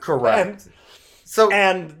kids. Correct.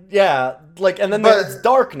 And then it's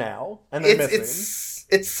dark now, and they're missing.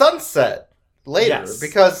 It's sunset. Later,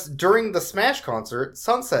 because during the Smash concert,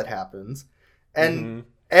 sunset happens, and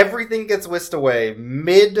everything gets whisked away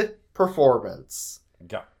mid-performance.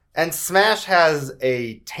 Yeah. And Smash has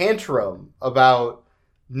a tantrum about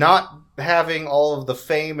not having all of the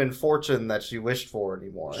fame and fortune that she wished for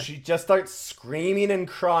anymore. She just starts screaming and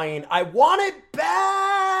crying, I want it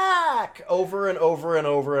back! Over and over and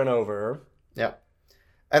over and over. Yeah.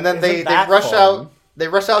 And then they rush out. They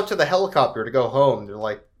rush out to the helicopter to go home. They're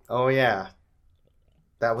like, oh yeah.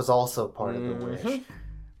 That was also part of the wish.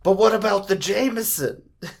 But what about the Jameson?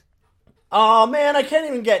 Oh man, I can't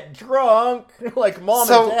even get drunk like mom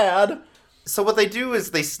and dad. So what they do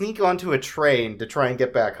is they sneak onto a train to try and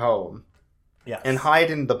get back home. Yes. And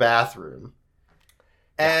hide in the bathroom.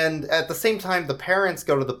 And at the same time, the parents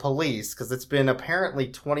go to the police because it's been apparently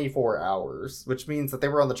 24 hours, which means that they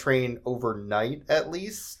were on the train overnight at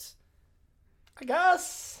least. I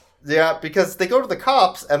guess. Yeah, because they go to the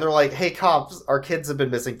cops and they're like, hey, cops, our kids have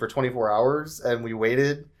been missing for 24 hours and we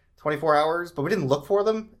waited 24 hours, but we didn't look for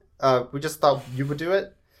them. We just thought you would do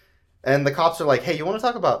it. And the cops are like, hey, you want to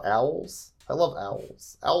talk about owls? I love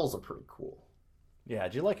owls. Owls are pretty cool. Yeah,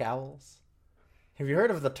 do you like owls? Have you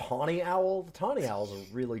heard of the tawny owl? The tawny owl is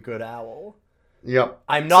a really good owl. Yep.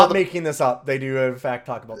 I'm not making this up. They do, in fact,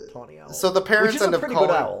 talk about the tawny owl. So the parents end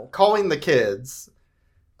up calling the kids,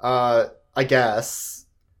 I guess,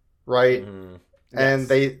 right? Mm-hmm. And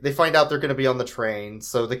yes. they find out they're going to be on the train.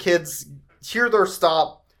 So the kids hear their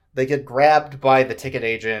stop. They get grabbed by the ticket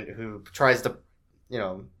agent who tries to,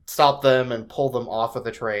 stop them and pull them off of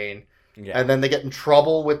the train. Yeah. And then they get in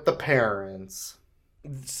trouble with the parents.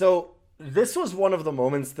 So this was one of the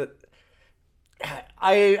moments that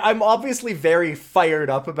I'm obviously very fired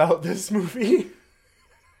up about this movie.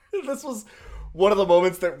 This was one of the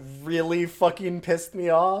moments that really fucking pissed me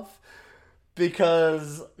off.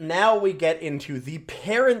 Because now we get into the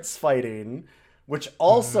parents fighting, which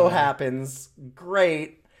also happens.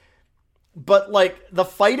 Great. But, the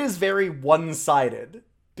fight is very one-sided.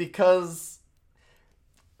 Because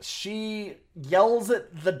she yells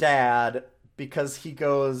at the dad because he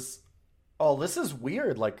goes, oh, this is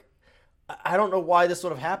weird. I don't know why this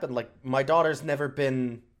would have happened. My daughter's never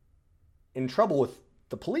been in trouble with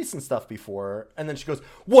the police and stuff before. And then she goes,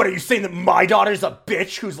 what, are you saying that my daughter's a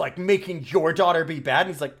bitch who's, making your daughter be bad?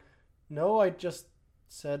 And he's like, no, I just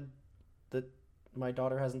said that my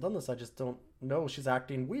daughter hasn't done this. I just don't know. She's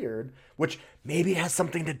acting weird. Which maybe has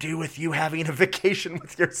something to do with you having a vacation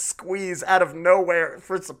with your squeeze out of nowhere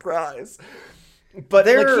for surprise. But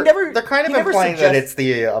they're kind of implying that it's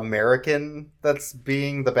the American that's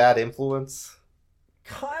being the bad influence.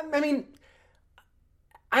 I mean,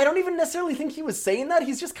 I don't even necessarily think he was saying that.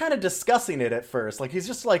 He's just kind of discussing it at first. He's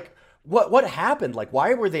just like, what happened?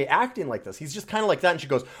 Why were they acting like this? He's just kind of like that. And she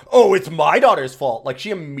goes, oh, it's my daughter's fault.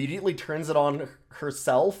 She immediately turns it on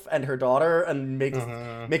herself and her daughter and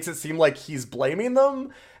makes it seem like he's blaming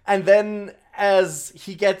them. And then as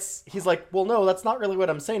he's like, well, no, that's not really what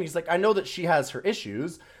I'm saying. He's like, I know that she has her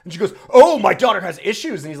issues. And she goes, oh, my daughter has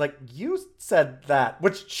issues. And he's like, you said that,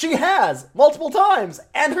 which she has multiple times.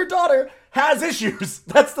 And her daughter has issues.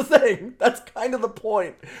 That's the thing. That's kind of the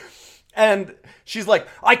point. And she's like,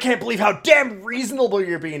 I can't believe how damn reasonable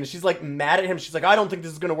you're being. And she's mad at him. She's like, I don't think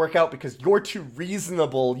this is going to work out because you're too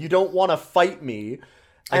reasonable. You don't want to fight me.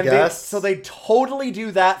 And so they totally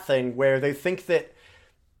do that thing where they think that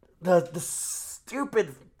the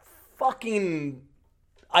stupid fucking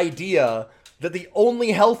idea that the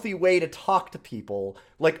only healthy way to talk to people,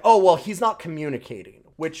 oh, well, he's not communicating,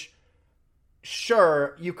 which,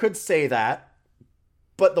 sure, you could say that.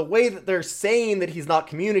 But the way that they're saying that he's not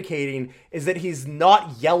communicating is that he's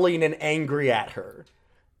not yelling and angry at her.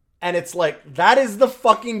 And it's that is the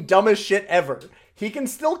fucking dumbest shit ever. He can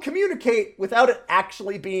still communicate without it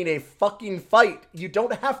actually being a fucking fight. You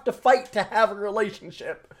don't have to fight to have a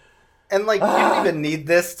relationship. And, you don't even need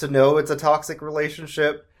this to know it's a toxic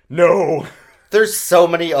relationship. No. There's so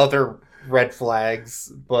many other red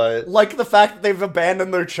flags, but... the fact that they've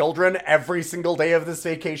abandoned their children every single day of this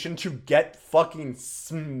vacation to get fucking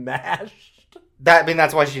smashed.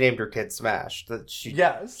 That's why she named her kid Smash. That she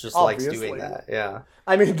just obviously likes doing that, yeah.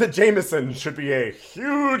 I mean, the Jameson should be a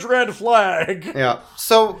huge red flag. Yeah,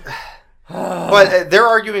 so... but they're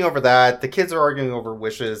arguing over that. The kids are arguing over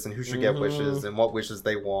wishes and who should get wishes and what wishes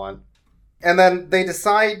they want. And then they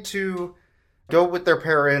decide to go with their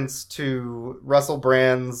parents to Russell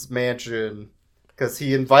Brand's mansion because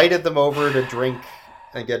he invited them over to drink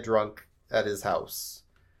and get drunk at his house.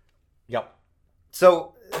 Yep.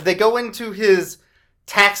 So they go into his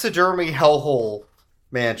taxidermy hellhole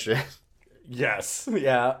mansion. Yes,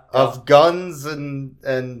 yeah. Of guns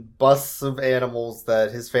and busts of animals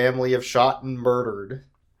that his family have shot and murdered.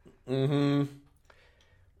 Mm-hmm.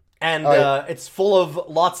 And it's full of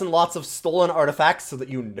lots and lots of stolen artifacts so that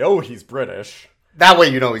you know he's British. That way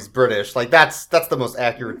you know he's British. That's the most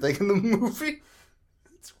accurate thing in the movie.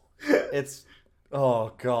 It's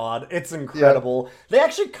oh god, it's incredible. Yeah. They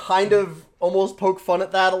actually kind of almost poke fun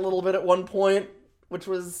at that a little bit at one point, which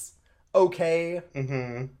was okay.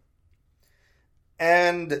 Mm-hmm.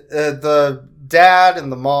 And the dad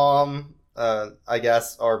and the mom, I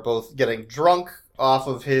guess, are both getting drunk off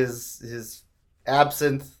of his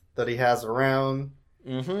absinthe that he has around.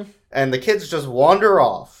 Mm-hmm. And the kids just wander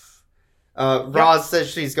off. Roz says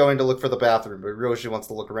she's going to look for the bathroom, but really she wants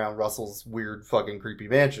to look around Russell's weird fucking creepy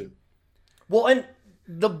mansion. Well, and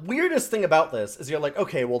the weirdest thing about this is you're like,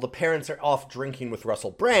 okay, well, the parents are off drinking with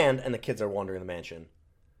Russell Brand and the kids are wandering the mansion.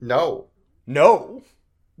 No.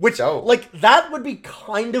 Which, that would be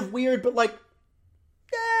kind of weird, but,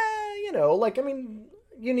 you know, like, I mean,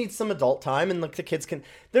 you need some adult time, and, like, the kids can...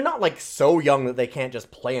 They're not, like, so young that they can't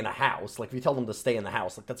just play in a house. Like, if you tell them to stay in the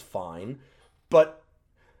house, like, that's fine. But...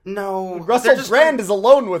 No. Russell Brand is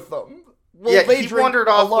alone with them. Well, he wandered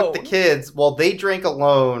off alone with the kids while they drank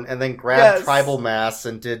alone and then grabbed tribal masks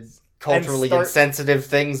and did culturally insensitive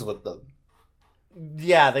things with them.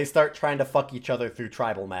 Yeah, they start trying to fuck each other through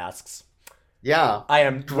tribal masks. Yeah. I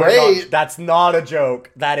am great. That's not a joke.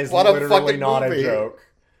 That is literally not a joke.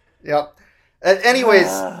 Yep. Anyways,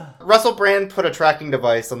 Russell Brand put a tracking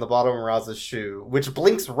device on the bottom of Roz's shoe, which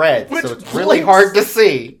blinks red, so it's really hard to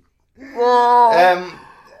see.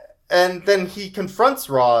 And then he confronts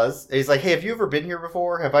Roz. He's like, "Hey, have you ever been here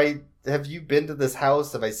before? Have you been to this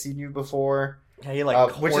house? Have I seen you before?" Yeah, he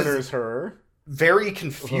like corners her. Very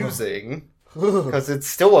confusing because it's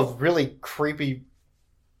still a really creepy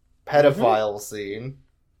pedophile scene.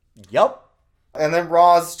 Yep. And then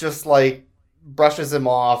Roz just like brushes him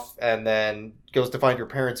off and then goes to find her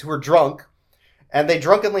parents, who are drunk, and they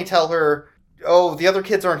drunkenly tell her, "Oh, the other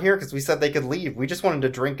kids aren't here because we said they could leave. We just wanted to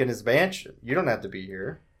drink in his mansion. You don't have to be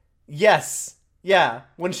here." Yes. Yeah.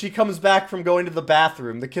 When she comes back from going to the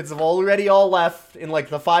bathroom, the kids have already all left in like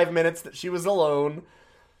the 5 minutes that she was alone.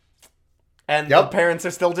 And the parents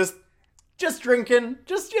are still just drinking.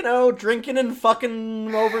 Just, you know, drinking and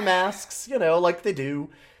fucking over masks, you know, like they do.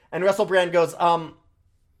 And Russell Brand goes,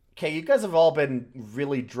 okay, you guys have all been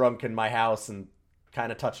really drunk in my house and kind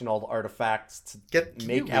of touching all the artifacts to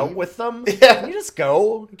make out with them. Yeah. Can you just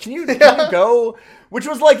go? Can you go? Which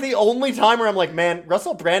was like the only time where I'm like, man,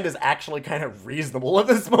 Russell Brand is actually kind of reasonable at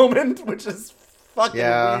this moment, which is fucking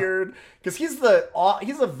weird. Because he's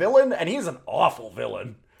a villain, and he's an awful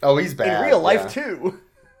villain. Oh, he's bad. In real life, too.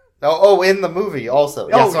 Oh, in the movie also.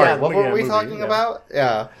 Yeah, sorry. What were we talking about?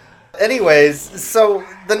 Yeah. Anyways, so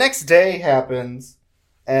the next day happens.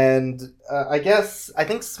 And I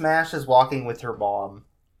think Smash is walking with her mom,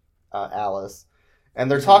 Alice, and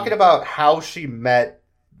they're talking about how she met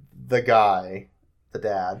the guy, the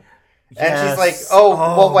dad. And she's like,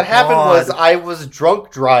 what happened was I was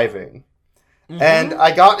drunk driving, and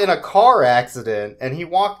I got in a car accident, and he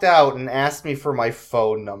walked out and asked me for my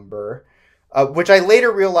phone number, which I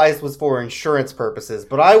later realized was for insurance purposes,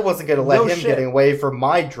 but I wasn't going to let him get away from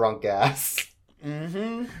my drunk ass.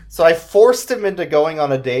 So I forced him into going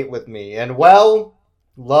on a date with me, and well,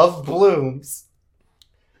 love blooms.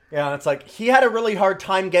 Yeah, it's like, he had a really hard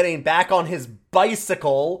time getting back on his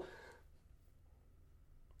bicycle.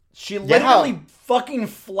 She literally fucking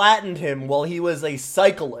flattened him while he was a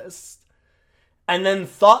cyclist, and then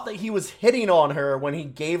thought that he was hitting on her when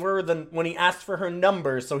he asked for her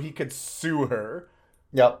number so he could sue her.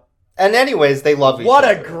 Yep. And anyways, they love each other. What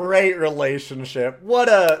a great relationship.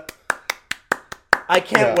 I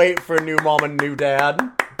can't wait for New Mom and New Dad.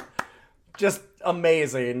 Just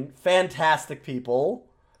amazing. Fantastic people.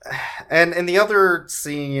 And in the other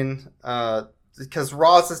scene, because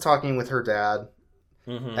Roz is talking with her dad,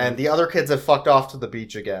 and the other kids have fucked off to the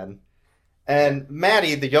beach again. And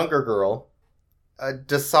Maddie, the younger girl,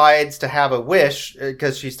 decides to have a wish,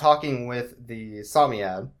 because she's talking with the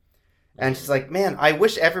Samiad. And she's like, man, I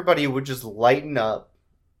wish everybody would just lighten up.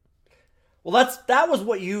 Well, that was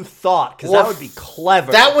what you thought, because that would be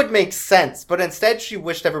clever. That would make sense, but instead she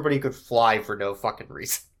wished everybody could fly for no fucking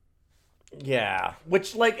reason. Yeah,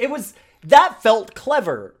 which, like, that felt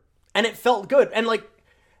clever, and it felt good. And, like,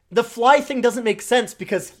 the fly thing doesn't make sense,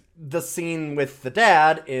 because the scene with the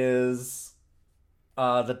dad is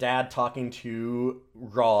the dad talking to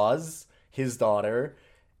Roz, his daughter,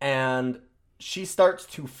 and she starts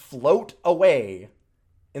to float away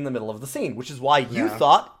in the middle of the scene, which is why you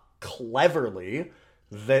thought cleverly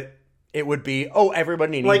that it would be,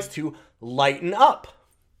 everybody needs to lighten up.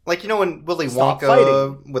 Like, you know, when Willy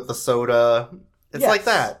Wonka with the soda, it's like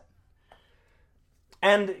that.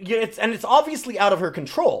 And it's obviously out of her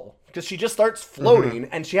control, because she just starts floating,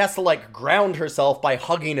 and she has to, like, ground herself by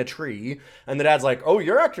hugging a tree, and the dad's like, oh,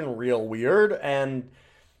 you're acting real weird, and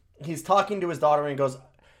he's talking to his daughter, and he goes,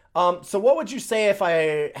 so what would you say if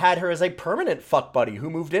I had her as a permanent fuck buddy who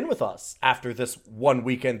moved in with us after this one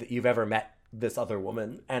weekend that you've ever met this other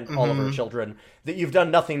woman and all of her children, that you've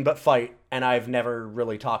done nothing but fight, and I've never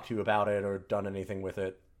really talked to you about it or done anything with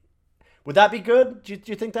it? Would that be good? Do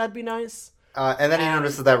you think that'd be nice? And then he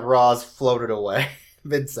notices that Roz floated away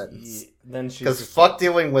mid-sentence. Then she's... Because fuck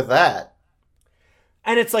dealing with that.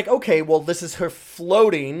 And it's like, okay, well, this is her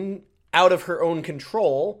floating out of her own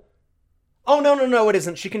control. Oh, no, it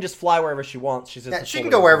isn't. She can just fly wherever she wants. She's just she can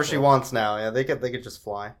go wherever she wants now. Yeah, they could just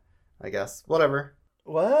fly, I guess. Whatever.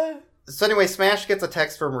 What? So anyway, Smash gets a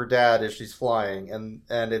text from her dad as she's flying,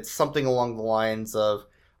 and it's something along the lines of,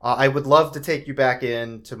 I would love to take you back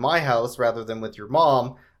into my house rather than with your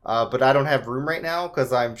mom, but I don't have room right now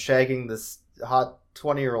because I'm shagging this hot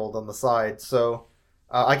 20-year-old on the side. So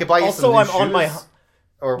I could buy you some new shoes.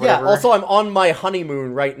 Or whatever. Yeah, also I'm on my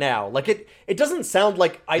honeymoon right now. Like, it doesn't sound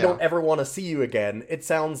like I don't ever want to see you again. It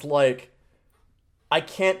sounds like I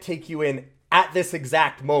can't take you in at this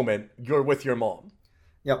exact moment. You're with your mom.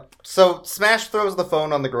 Yep. So Smash throws the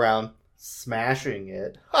phone on the ground, smashing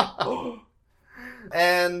it.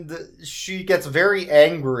 And she gets very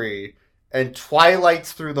angry and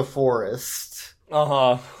twilights through the forest.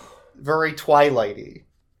 Uh-huh. Very Twilighty.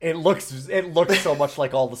 It looks so much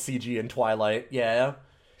like all the CG in Twilight, yeah.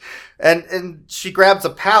 And she grabs a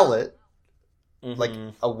pallet, like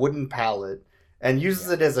a wooden pallet, and uses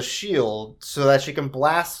it as a shield so that she can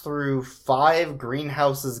blast through 5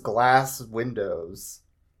 greenhouse's glass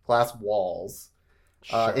walls,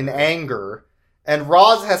 in anger. And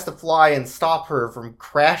Roz has to fly and stop her from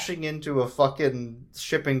crashing into a fucking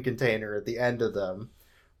shipping container at the end of them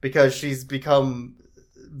because she's become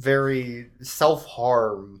very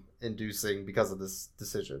self-harm inducing because of this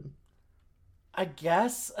decision. I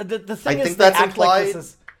guess the thing I is think that's act implied. like this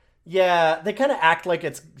is, yeah, they kind of act like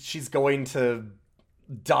she's going to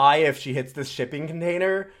die if she hits this shipping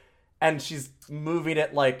container, and she's moving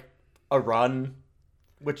it like a run,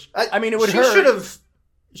 which I mean it would hurt.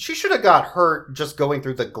 She should have got hurt just going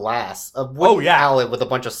through the glass. A wooden pallet with a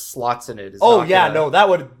bunch of slots in it.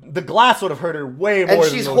 The glass would have hurt her way more. And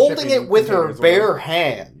she's holding it with her bare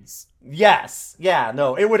hands. Yes, yeah,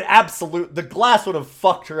 no, it would the glass would have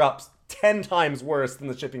fucked her up 10 times worse than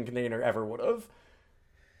the shipping container ever would have.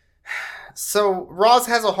 So Roz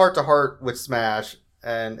has a heart-to-heart with Smash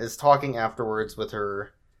and is talking afterwards with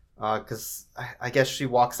her because I guess she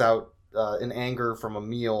walks out in anger from a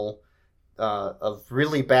meal of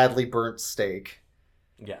really badly burnt steak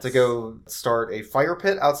to go start a fire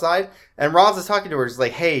pit outside. And Roz is talking to her. She's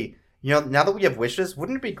like, hey, you know, now that we have wishes,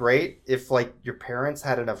 wouldn't it be great if, like, your parents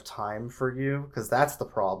had enough time for you? Because that's the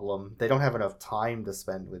problem. They don't have enough time to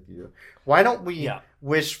spend with you. Why don't we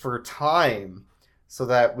wish for time so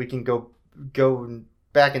that we can go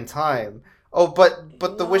back in time? Oh, but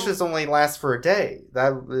the wishes only last for a day.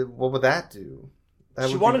 What would that do?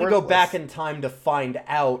 She wanted to go back in time to find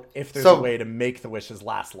out if there's a way to make the wishes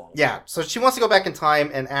last longer. Yeah, so she wants to go back in time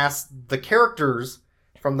and ask the characters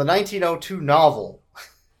from the 1902 novel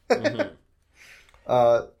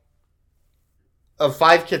of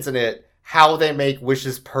 5 kids in it how they make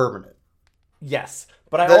wishes permanent. Yes,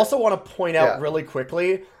 but I also want to point out really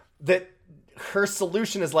quickly that her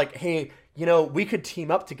solution is like, hey, you know, we could team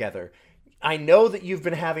up together. I know that you've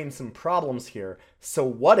been having some problems here, so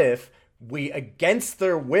what if we, against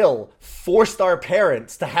their will, forced our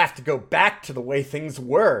parents to have to go back to the way things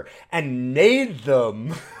were and made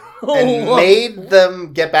them... made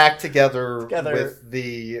them get back together with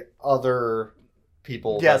the other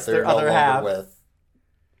people that they're no longer with.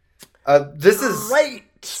 This is... Great!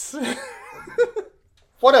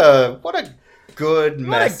 What a good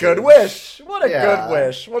message. What a good wish. What a good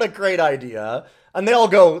wish. What a great idea. And they all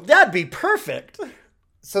go, that'd be perfect.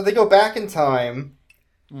 So they go back in time...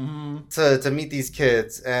 to meet these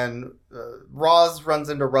kids, and Roz runs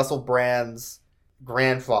into Russell Brand's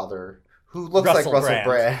grandfather, who looks like Russell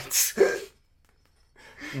Brand.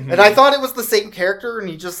 And I thought it was the same character, and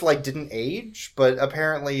he just, like, didn't age, but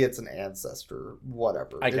apparently it's an ancestor.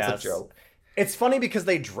 Whatever. It's a joke. It's funny because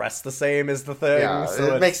they dress the same is the thing. Yeah,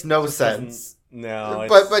 so it makes no sense. No,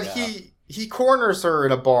 but he corners her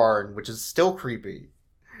in a barn, which is still creepy.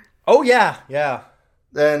 Oh, yeah.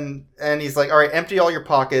 And he's like, all right, empty all your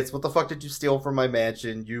pockets. What the fuck did you steal from my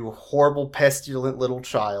mansion, you horrible, pestilent little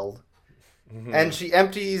child? And she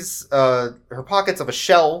empties her pockets of a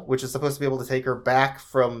shell, which is supposed to be able to take her back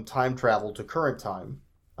from time travel to current time,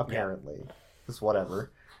 apparently. Just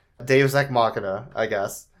whatever. Deus Ex Machina, I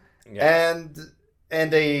guess. Yeah.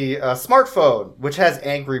 And a smartphone, which has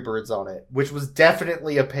Angry Birds on it, which was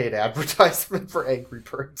definitely a paid advertisement for Angry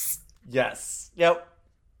Birds. Yes. Yep.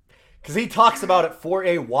 Because he talks about it for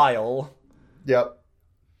a while. Yep.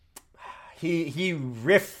 He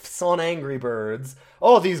riffs on Angry Birds.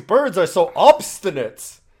 Oh, these birds are so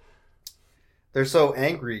obstinate. They're so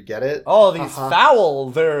angry, get it? Oh, these fowl,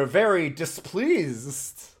 they're very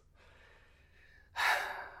displeased.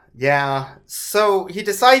 Yeah, so he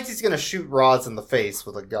decides he's going to shoot Roz in the face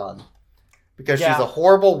with a gun. Because she's a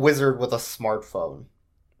horrible wizard with a smartphone.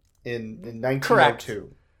 In 1902. Correct.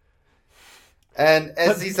 And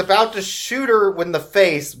as he's about to shoot her in the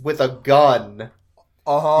face with a gun,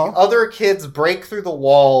 the other kids break through the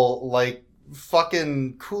wall like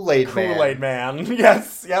fucking Kool-Aid Man. Kool-Aid Man.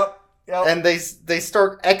 Yes, yep. And they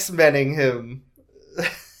start X-Menning him.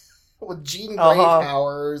 with Jean Grey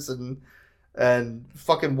powers and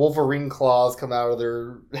fucking Wolverine claws come out of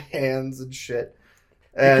their hands and shit.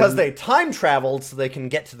 Because they time traveled so they can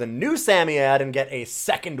get to the new Samiad and get a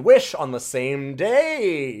second wish on the same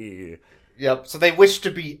day. Yep, so they wish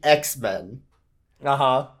to be X-Men.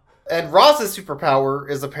 Uh-huh. And Roz's superpower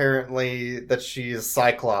is apparently that she is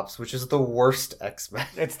Cyclops, which is the worst X-Men.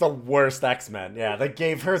 It's the worst X-Men, yeah. They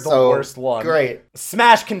gave her the worst one. Great.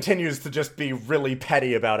 Smash continues to just be really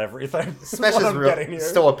petty about everything. Smash is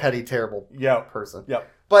still a petty, terrible person. Yep.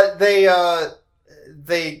 But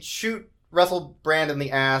they shoot Russell Brand in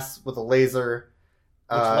the ass with a laser,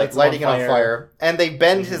 lighting it on fire. And they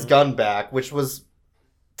bend his gun back, which was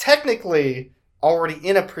technically already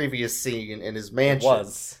in a previous scene in his mansion. It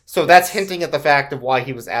was. So that's hinting at the fact of why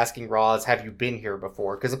he was asking Roz, have you been here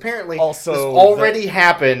before? Because apparently this already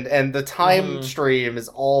happened, and the time stream is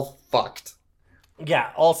all fucked. Yeah,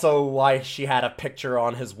 also why she had a picture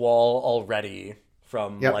on his wall already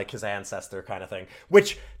from, like, his ancestor kind of thing.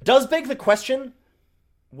 Which does beg the question,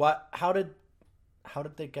 how did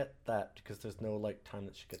they get that? Because there's no, like, time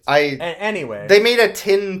that she gets... Anyway. They made a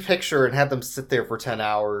tin picture and had them sit there for 10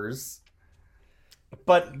 hours.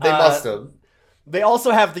 But they must have. They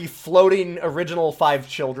also have the floating original 5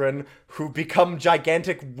 children who become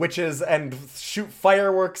gigantic witches and shoot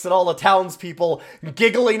fireworks at all the townspeople,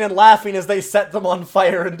 giggling and laughing as they set them on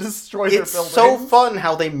fire and destroy their buildings. It's so fun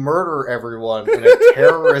how they murder everyone in a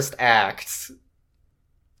terrorist act.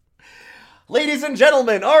 Ladies and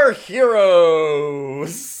gentlemen, our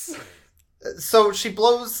heroes! So she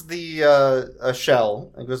blows the a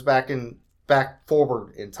shell and goes back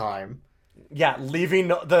forward in time. Yeah, leaving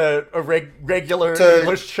the regular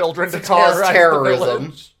English children to cause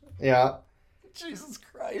terrorism. Yeah. Jesus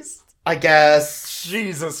Christ. I guess.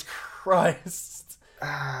 Jesus Christ.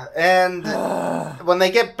 And when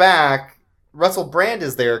they get back, Russell Brand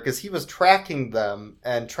is there because he was tracking them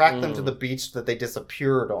and tracked them to the beach that they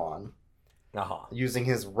disappeared on. Using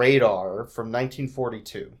his radar from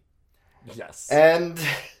 1942. Yes.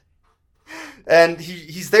 And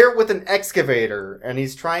he's there with an excavator, and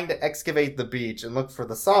he's trying to excavate the beach and look for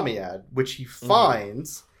the Samiad, which he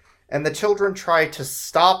finds, and the children try to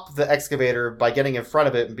stop the excavator by getting in front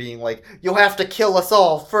of it and being like, you'll have to kill us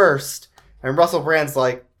all first. And Russell Brand's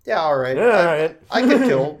like, yeah, all right. I could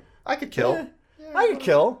kill. I could kill. I could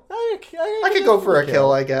kill. I could go for a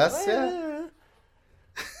kill, I guess. Yeah.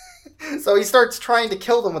 So he starts trying to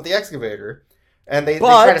kill them with the excavator, and they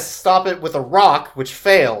try to stop it with a rock, which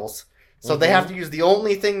fails. So they have to use the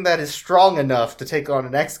only thing that is strong enough to take on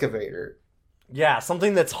an excavator. Yeah,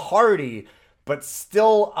 something that's hardy, but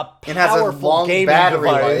still a powerful gaming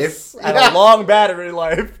device. And a long battery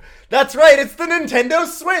life. That's right, it's the Nintendo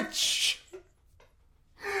Switch!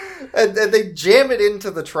 And they jam it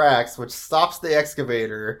into the tracks, which stops the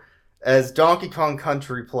excavator as Donkey Kong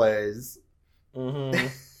Country plays.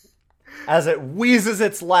 As it wheezes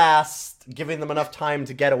its last, giving them enough time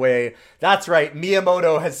to get away. That's right,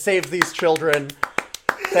 Miyamoto has saved these children.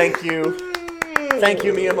 Thank you. Thank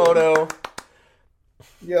you, Miyamoto.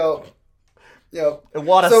 Yep.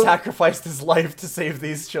 Iwata sacrificed his life to save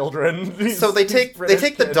these children. So they take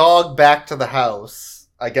the dog back to the house,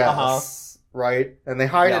 I guess, right? And they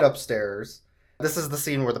hide it upstairs. This is the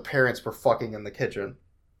scene where the parents were fucking in the kitchen.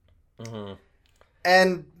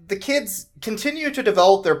 And the kids continue to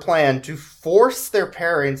develop their plan to force their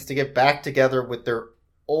parents to get back together with their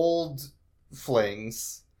old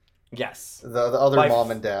flings. Yes. The other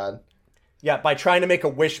mom and dad. Yeah, by trying to make a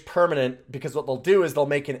wish permanent, because what they'll do is they'll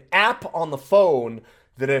make an app on the phone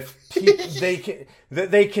that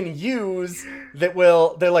they can use that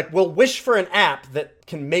we'll wish for an app that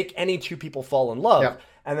can make any two people fall in love. Yep.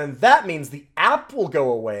 And then that means the app will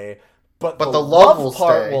go away, but the love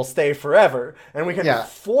part will stay forever. And we can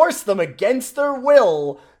force them against their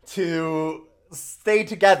will to stay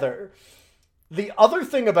together. The other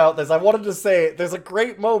thing about this, I wanted to say, there's a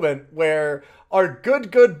great moment where our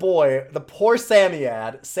good boy, the poor Sammy,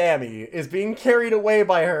 is being carried away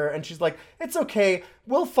by her, and she's like, it's okay,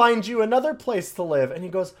 we'll find you another place to live. And he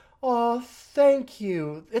goes, oh, thank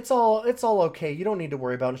you. It's all okay. You don't need to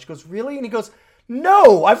worry about it. And she goes, really? And he goes,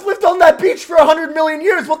 no, I've lived on that beach for 100 million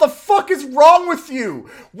years. What the fuck is wrong with you?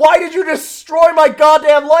 Why did you destroy my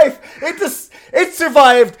goddamn life? It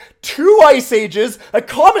survived 2 ice ages, a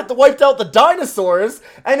comet that wiped out the dinosaurs,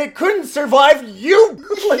 and it couldn't survive you.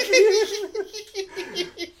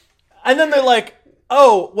 And then they're like,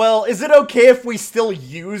 oh, well, is it okay if we still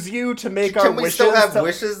use you to make our wishes? Can we still have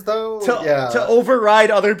wishes, though? To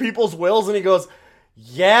override other people's wills? And he goes,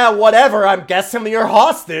 yeah, whatever, I'm guessing you're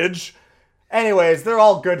hostage. Anyways, they're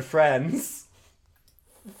all good friends.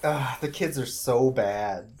 The kids are so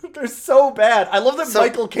bad. They're so bad. I love that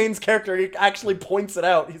Michael Caine's character, he actually points it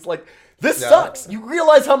out. He's like, this sucks. You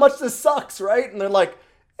realize how much this sucks, right? And they're like,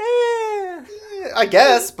 I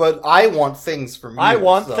guess, but I want things from you. I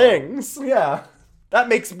want things. Yeah. That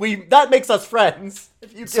makes us friends.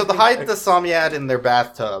 So they hide the Psammead in their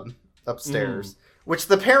bathtub upstairs, which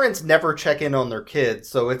the parents never check in on their kids,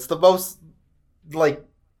 so it's the most, like,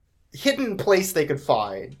 hidden place they could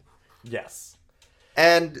find. Yes.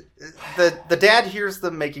 And the dad hears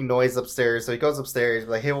them making noise upstairs, so he goes upstairs,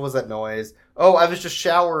 like, hey, what was that noise? Oh, I was just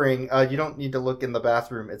showering. You don't need to look in the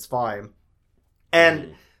bathroom. It's fine.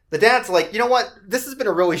 And the dad's like, you know what? This has been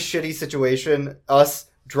a really shitty situation, us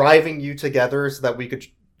driving you together so that we could,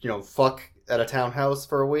 fuck at a townhouse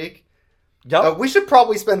for a week. Yep. We should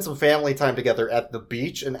probably spend some family time together at the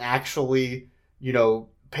beach and actually,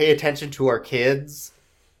 pay attention to our kids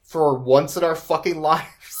for once in our fucking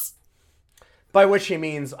lives. By which he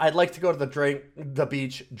means, I'd like to go to the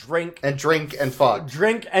beach, drink and fuck.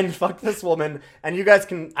 Drink and fuck this woman, and you guys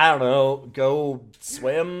can, I don't know, go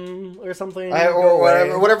swim or something.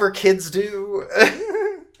 Or whatever kids do.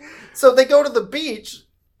 So they go to the beach,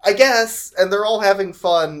 I guess, and they're all having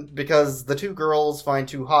fun because the two girls find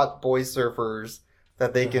two hot boy surfers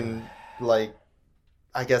that they can,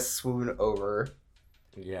 swoon over.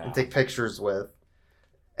 Yeah. And take pictures with.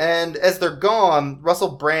 And as they're gone,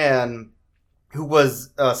 Russell Brand, who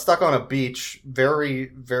was stuck on a beach very,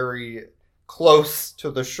 very close to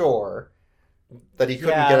the shore that he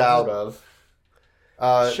couldn't get out of.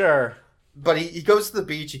 Sure. But he goes to the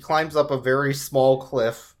beach, he climbs up a very small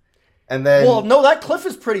cliff, and then... Well, no, that cliff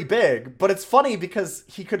is pretty big, but it's funny because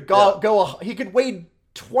he could he could wade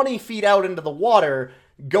 20 feet out into the water,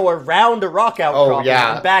 go around a rock outcropping,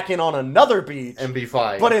 and back in on another beach. And be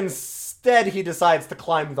fine. But instead, he decides to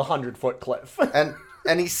climb the 100-foot cliff.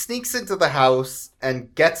 And he sneaks into the house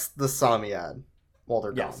and gets the Psammead while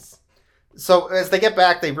they're gone. So as they get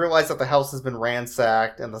back, they realize that the house has been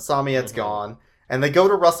ransacked and the Psammead's gone. And they go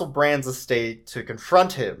to Russell Brand's estate to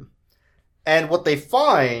confront him. And what they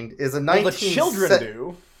find is the children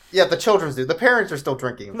do. Yeah, the children do. The parents are still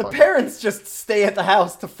drinking. The parents just stay at the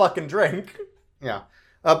house to fucking drink. Yeah.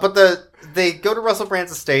 But they go to Russell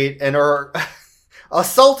Brand's estate and are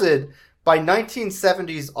assaulted by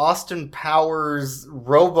 1970s Austin Powers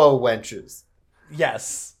robo-wenches.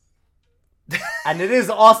 Yes. And it is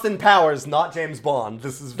Austin Powers, not James Bond.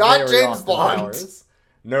 This is not very James Austin Bond. Powers.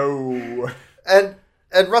 No. And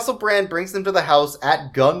Russell Brand brings them to the house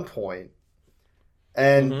at gunpoint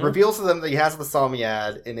and reveals to them that he has the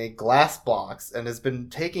Psammead in a glass box and has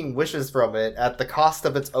been taking wishes from it at the cost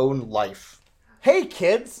of its own life. Hey,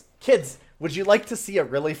 kids, would you like to see a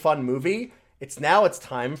really fun movie? It's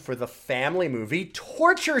time for the family movie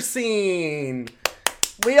Torture Scene.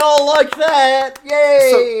 We all like that.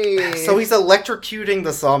 Yay! So he's electrocuting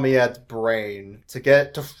the Psammead's brain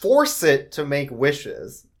to force it to make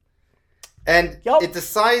wishes. And it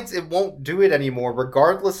decides it won't do it anymore,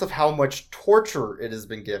 regardless of how much torture it has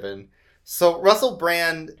been given. So Russell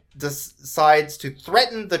Brand decides to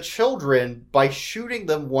threaten the children by shooting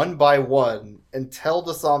them one by one until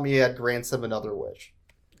the Psammead grants him another wish.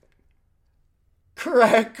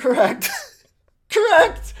 Correct.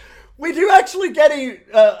 We do actually get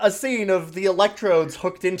a scene of the electrodes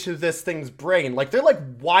hooked into this thing's brain. Like, they're,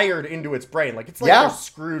 wired into its brain. Like, it's they're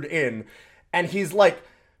screwed in. And he's,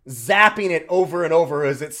 zapping it over and over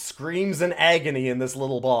as it screams in agony in this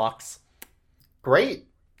little box. Great.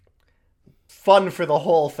 Fun for the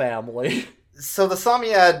whole family. So the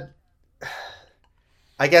Psammead,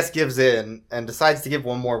 I guess, gives in and decides to give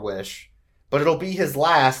one more wish. But it'll be his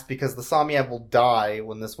last because the Psammead will die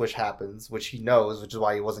when this wish happens, which he knows, which is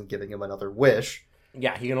why he wasn't giving him another wish.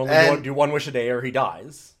 Yeah, he can only do one wish a day or he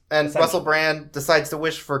dies. And Russell Brand decides to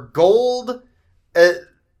wish for gold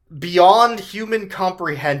beyond human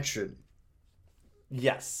comprehension.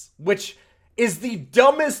 Yes, which is the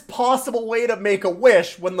dumbest possible way to make a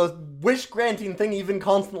wish when the wish-granting thing even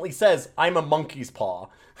constantly says, I'm a monkey's paw.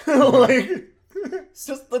 It's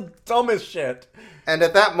just the dumbest shit. And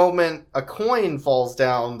at that moment, a coin falls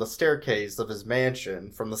down the staircase of his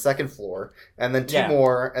mansion from the second floor, and then two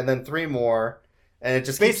more, and then three more, and it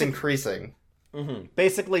just keeps increasing. Mm-hmm.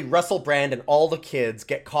 Basically, Russell Brand and all the kids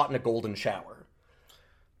get caught in a golden shower.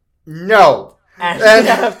 No!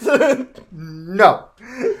 And no!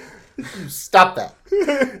 Stop that.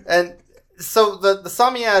 And so the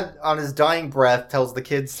Psammead, on his dying breath, tells the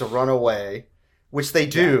kids to run away, which they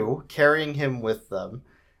do, carrying him with them.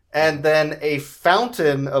 And then a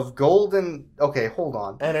fountain of golden... Okay, hold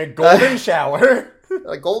on. And a golden shower.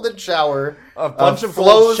 A golden shower. A bunch of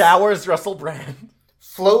gold showers Russell Brand.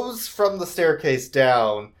 flows from the staircase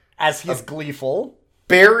down. As he's gleeful.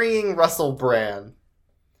 Burying Russell Brand.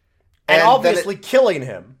 And obviously killing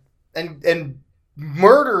him. And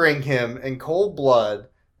murdering him in cold blood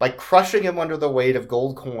by crushing him under the weight of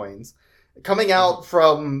gold coins. Coming out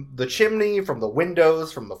from the chimney, from the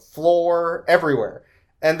windows, from the floor, everywhere.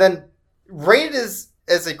 And then, right as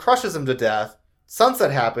it crushes him to death,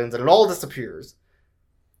 sunset happens and it all disappears.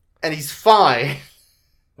 And he's fine.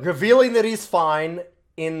 Revealing that he's fine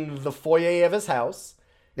in the foyer of his house.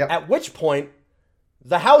 Yep. At which point,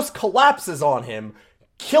 the house collapses on him,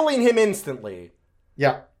 killing him instantly.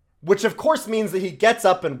 Yeah. Which of course means that he gets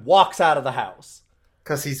up and walks out of the house.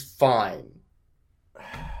 Because he's fine.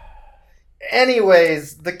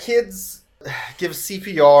 Anyways, the kids give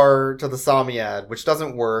CPR to the Psammead, which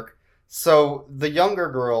doesn't work. So the younger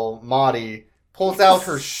girl, Maudie, pulls out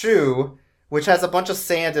her shoe, which has a bunch of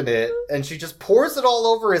sand in it, and she just pours it all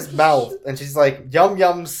over his mouth. And she's like, yum,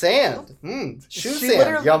 yum, sand. Shoe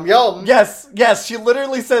sand, yum, yum. Yes, she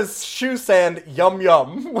literally says shoe sand, yum,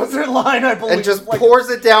 yum. Was her line, I believe. And just pours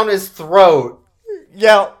it down his throat.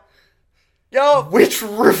 Yeah. Yo. Which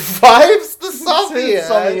revives the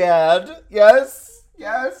Psammead. Yes.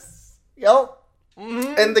 Yep.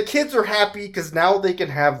 Mm-hmm. And the kids are happy because now they can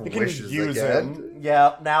have wishes again. Him.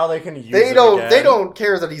 Yeah, now they can use him again. They don't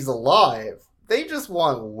care that he's alive. They just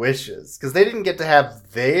want wishes because they didn't get to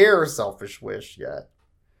have their selfish wish yet.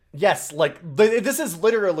 Yes, this is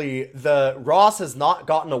literally Ross has not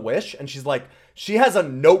gotten a wish, and she's like, she has a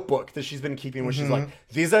notebook that she's been keeping where she's like,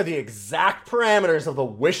 these are the exact parameters of the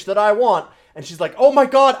wish that I want. And she's like, oh my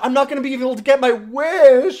god, I'm not going to be able to get my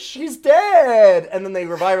wish. He's dead. And then they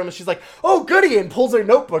revive him and she's like, oh goody, and pulls her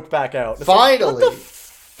notebook back out. Finally. Like, what the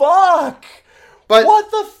fuck? But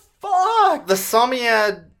what the fuck? The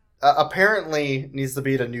Psammead apparently needs to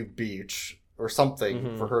be at a new beach or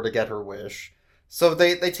something for her to get her wish. So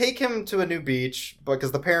they take him to a new beach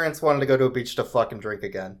because the parents wanted to go to a beach to fuck and drink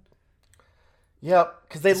again. Yep,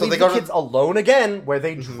 because they leave the kids alone again where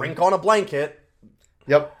they drink on a blanket.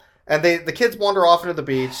 Yep. And the kids wander off into the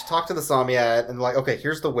beach, talk to the Psammead, and like, okay,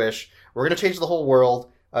 here's the wish. We're going to change the whole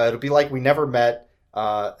world. It'll be like we never met,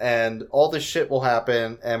 and all this shit will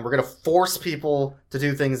happen, and we're going to force people to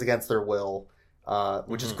do things against their will,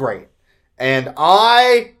 which is great. And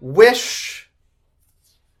I wish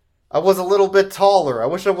I was a little bit taller. I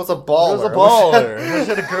wish I was a baller. I wish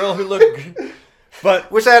I had a girl who looked...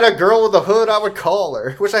 But wish I had a girl with a hood, I would call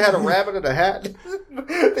her. Wish I had a rabbit in a hat.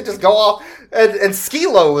 They just go off. And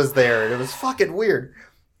Skilo was there, and it was fucking weird.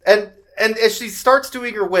 And as she starts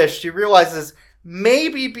doing her wish, she realizes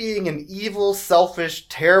maybe being an evil, selfish,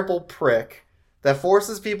 terrible prick that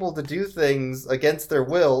forces people to do things against their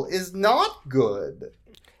will is not good.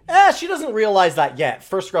 She doesn't realize that yet.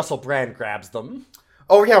 First, Russell Brand grabs them.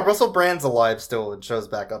 Oh yeah, Russell Brand's alive still and shows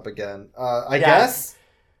back up again. I guess...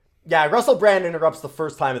 Yeah, Russell Brand interrupts the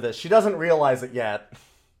first time of this. She doesn't realize it yet.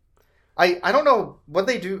 I don't know what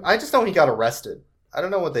they do. I just know he got arrested. I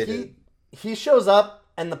don't know what they did. He shows up,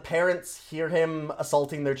 and the parents hear him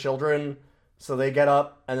assaulting their children, so they get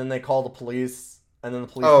up, and then they call the police, and then the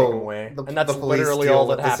police take him away. And that's literally all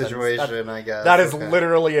that happens. Situation, I guess. That is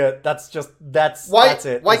literally it. That's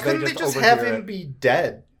it. Why couldn't they just have him be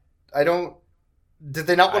dead? Did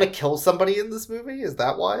they not want to kill somebody in this movie? Is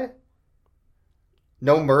that why?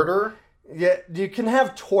 No murder? Yeah, you can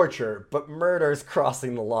have torture, but murder is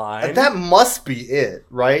crossing the line. And that must be it,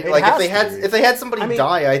 right? If they had somebody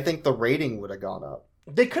die, I think the rating would have gone up.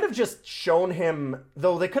 They could have just shown him,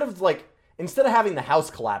 though. They could have instead of having the house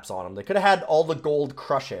collapse on him, they could have had all the gold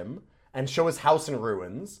crush him and show his house in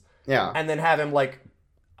ruins. Yeah, and then have him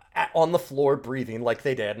on the floor breathing like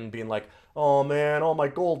they did and being like, "Oh man, all my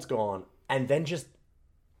gold's gone," and then just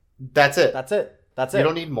that's it. You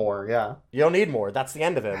don't need more, yeah. You don't need more. That's the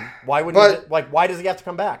end of him. Why wouldn't why does he have to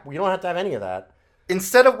come back? You don't have to have any of that.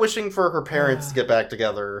 Instead of wishing for her parents to get back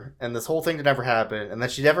together and this whole thing to never happen and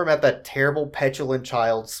that she never met that terrible petulant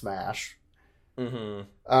child Smash,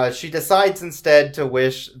 she decides instead to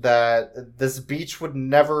wish that this beach would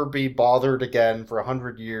never be bothered again for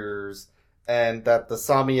 100 years and that the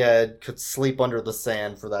Psammead could sleep under the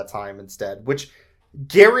sand for that time instead, which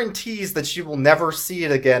guarantees that she will never see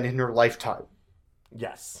it again in her lifetime.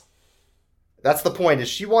 Yes. That's the point, is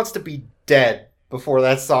she wants to be dead before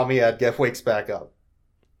that Psammead wakes back up.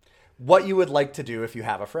 What you would like to do if you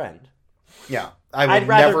have a friend. Yeah. I'd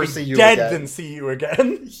rather never see you dead again. Than see you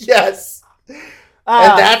again. Yes. And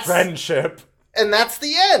that's friendship. And that's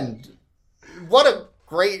the end. What a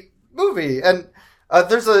great movie. And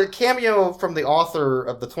there's a cameo from the author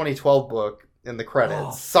of the 2012 book in the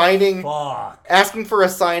credits. Asking for a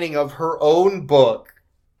signing of her own book.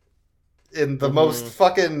 in the most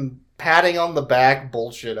fucking patting on the back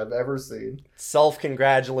bullshit I've ever seen.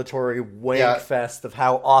 Self-congratulatory wank fest of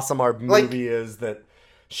how awesome our movie is, that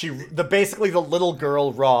basically the little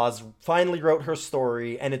girl, Roz, finally wrote her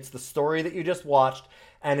story, and it's the story that you just watched,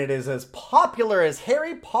 and it is as popular as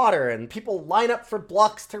Harry Potter, and people line up for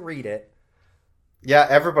blocks to read it. Yeah,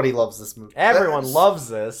 everybody loves this movie. Everyone loves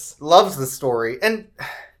this. Loves this story. And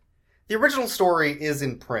the original story is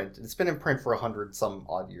in print. It's been in print for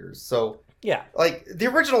 100-some-odd years, so... Yeah. Like, the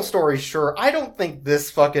original story, sure. I don't think this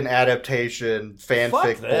fucking adaptation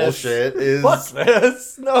fanfic bullshit is... Fuck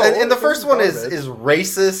this. No. And the first one is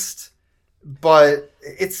racist, but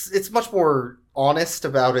it's much more honest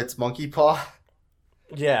about its monkey paw.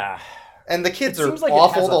 Yeah. And the kids are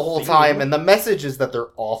awful the whole time, and the message is that they're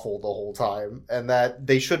awful the whole time, and that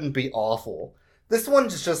they shouldn't be awful. This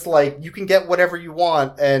one's just like, you can get whatever you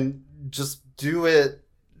want, and just do it.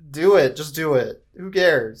 Do it. Just do it. Who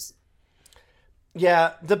cares?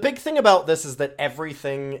 Yeah, the big thing about this is that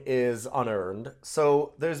everything is unearned.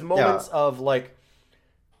 So there's moments of like...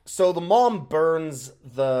 So the mom burns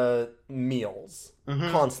the meals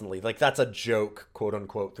constantly. Like, that's a joke, quote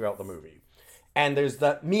unquote, throughout the movie. And there's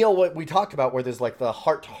that meal what we talked about where there's like the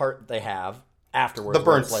heart-to-heart they have afterwards. The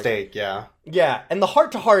burnt steak, yeah. Yeah, and the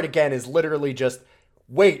heart-to-heart, again, is literally just,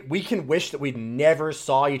 wait, we can wish that we never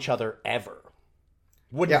saw each other ever.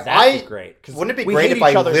 Wouldn't that be great? Wouldn't it be great if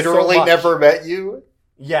I literally never met you?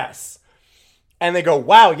 Yes. And they go,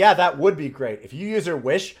 wow, yeah, that would be great. If you use your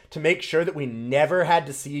wish to make sure that we never had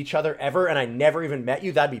to see each other ever and I never even met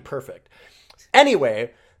you, that'd be perfect.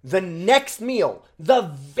 Anyway, the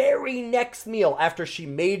very next meal after she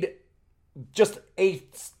made just a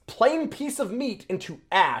plain piece of meat into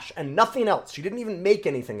ash and nothing else. She didn't even make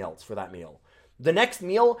anything else for that meal. The next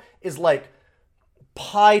meal is like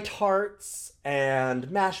pie tarts and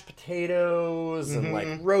mashed potatoes and like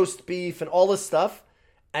roast beef and all this stuff.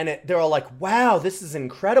 And they're all like, wow, this is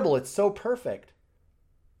incredible. It's so perfect.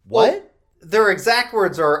 What? Well, their exact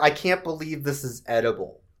words are, I can't believe this is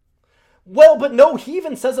edible. Well, but no, he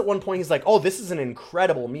even says at one point, he's like, oh, this is an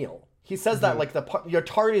incredible meal. He says that like your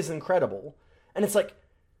tart is incredible. And it's like,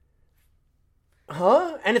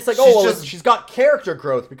 huh? And it's like, she's got character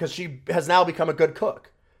growth because she has now become a good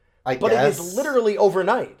cook. But it is literally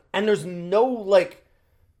overnight. And there's no, like,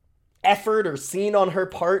 effort or scene on her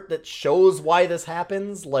part that shows why this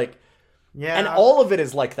happens. Like, yeah. And all of it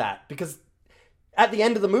is like that. Because at the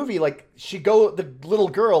end of the movie, like, the little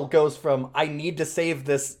girl goes from, I need to save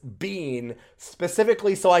this bean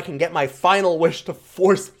specifically so I can get my final wish to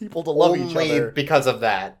force people to love each other. Only because of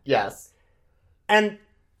that, yes. And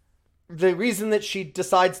the reason that she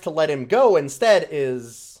decides to let him go instead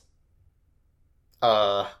is...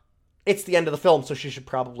 It's the end of the film, so she should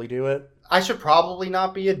probably do it. I should probably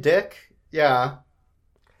not be a dick. Yeah.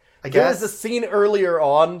 I guess. There's a scene earlier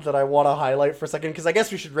on that I want to highlight for a second, because I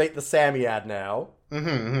guess we should rate the Sammy ad now.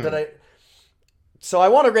 So I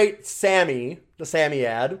want to rate Sammy, the Sammy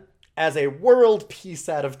ad, as a world peace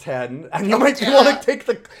out of 10. And you might want to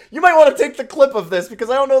take the clip of this, because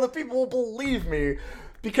I don't know that people will believe me.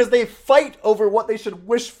 Because they fight over what they should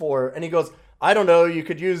wish for. And he goes, I don't know, you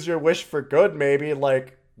could use your wish for good, maybe,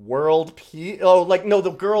 like... World peace? Oh, like, no, the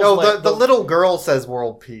girl's the little girl says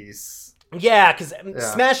world peace. Yeah, because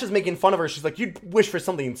Smash is making fun of her. She's like, you'd wish for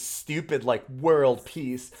something stupid like world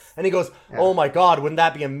peace. And he goes, oh my god, wouldn't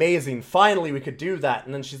that be amazing? Finally, we could do that.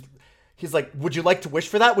 And then he's like, would you like to wish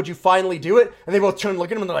for that? Would you finally do it? And they both turn and look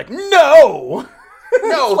at him and they're like, no!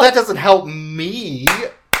 No, that doesn't help me.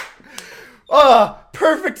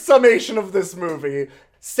 Perfect summation of this movie.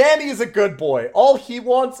 Sammy is a good boy. All he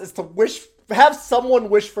wants is to have someone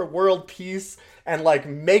wish for world peace and, like,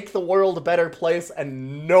 make the world a better place,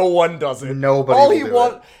 and no one does it. Nobody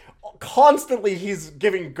Constantly, he's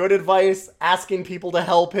giving good advice, asking people to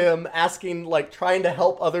help him, trying to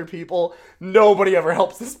help other people. Nobody ever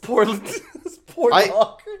helps this poor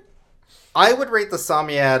dog. I would rate the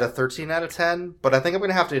Sammy ad a 13 out of 10, but I think I'm going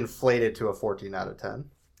to have to inflate it to a 14 out of 10.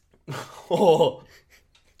 Oh.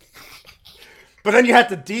 But then you have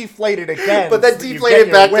to deflate it again. But then deflate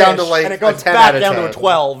it back down to like and it goes back down to a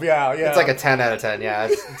 12. Yeah. It's like a 10 out of 10. Yeah,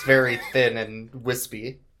 it's very thin and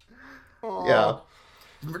wispy. Aww. Yeah.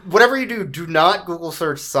 Whatever you do not Google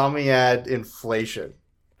search Sammy ad inflation.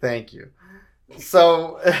 Thank you.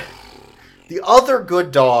 So, the other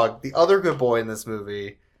good boy in this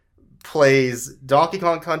movie plays Donkey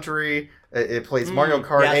Kong Country. It plays Mario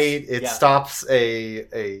Kart 8. It stops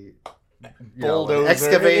a bulldozer,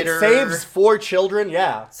 excavator. It saves 4 children.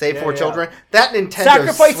 Save 4 children. That Nintendo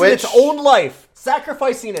sacrificing Switch, its own life,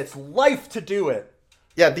 sacrificing its life to do it.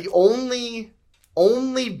 Yeah, the only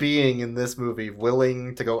only being in this movie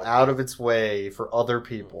willing to go out of its way for other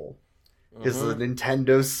people is the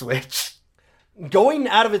Nintendo Switch. Going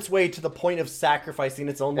out of its way to the point of sacrificing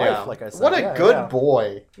its own life, like I said. What a good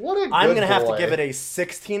boy. What a good I'm going to have to give it a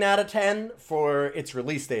 16 out of 10 for its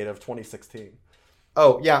release date of 2016.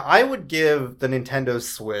 Oh, yeah, I would give the Nintendo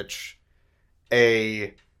Switch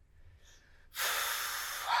a...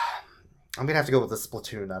 I'm going to have to go with a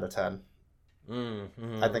Splatoon out of 10.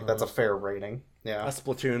 I think that's a fair rating. Yeah. A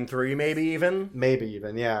Splatoon 3 maybe even? Maybe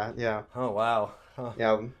even, yeah. Oh, wow. Huh.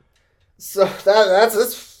 Yeah. So that's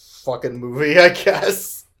this fucking movie, I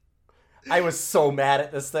guess. I was so mad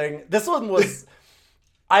at this thing. This one was...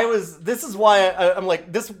 This is why I'm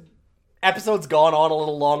like, this episode's gone on a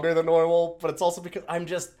little longer than normal, but it's also because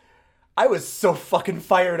I was so fucking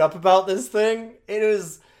fired up about this thing. It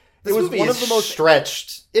was one of the most...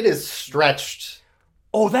 stretched. It is stretched.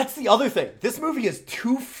 Oh, that's the other thing. This movie is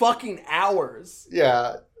 2 fucking hours.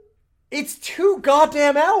 Yeah. It's 2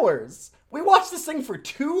 goddamn hours. We watched this thing for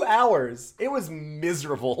 2 hours. It was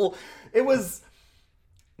miserable. It was...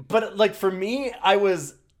 But, like, for me, I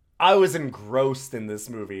was engrossed in this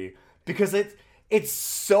movie. Because it's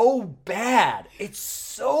so bad. It's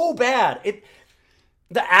so bad.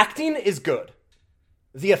 The acting is good.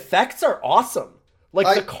 The effects are awesome.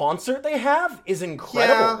 Like, the concert they have is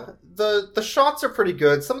incredible. Yeah, the shots are pretty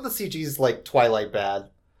good. Some of the CG's like Twilight bad,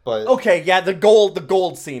 but... Okay, yeah, the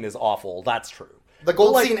gold scene is awful. That's true. The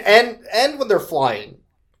gold scene and when they're flying.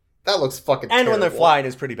 That looks fucking terrible. And when they're flying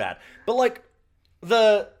is pretty bad. But, like,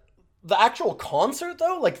 the actual concert,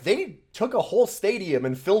 though, like, they took a whole stadium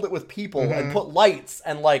and filled it with people and put lights.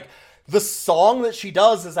 And, like, the song that she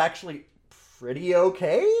does is actually... pretty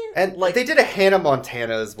okay, and like they did a Hannah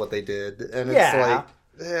Montana is what they did, and it's like,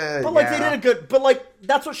 but like they did a good, but like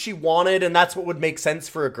that's what she wanted, and that's what would make sense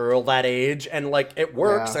for a girl that age, and like it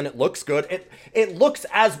works and it looks good. It looks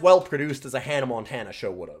as well produced as a Hannah Montana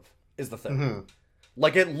show would have. Is the thing,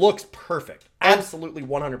 like it looks perfect, absolutely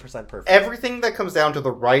 100% perfect. Everything that comes down to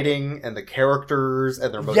the writing and the characters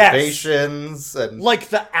and their motivations and like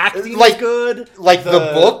the acting is good, like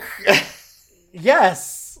the book.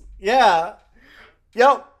 Yes, yeah.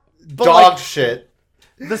 Yep. But dog shit.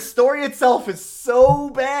 The story itself is so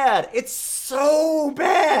bad. It's so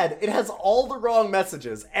bad. It has all the wrong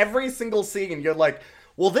messages. Every single scene, you're like,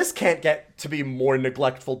 well, this can't get to be more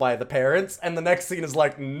neglectful by the parents. And the next scene is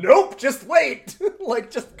like, nope, just wait. Like,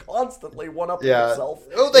 just constantly one-upping yourself.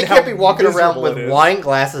 Oh, they can't be walking around with wine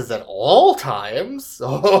glasses at all times.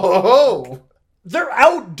 Oh. They're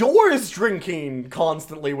outdoors drinking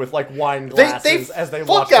constantly with, like, wine glasses as they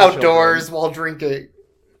watch fuck outdoors while drinking.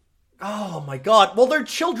 Oh, my God. Well, their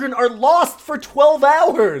children are lost for 12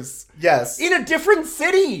 hours. Yes. In a different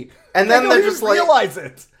city. And then they're just like... realize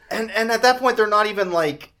it. And at that point, they're not even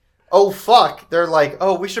like, oh, fuck. They're like,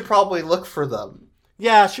 oh, we should probably look for them.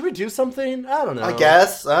 Yeah, should we do something? I don't know. I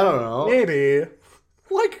guess. I don't know. Maybe.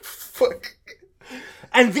 Like, fuck...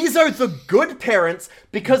 And these are the good parents,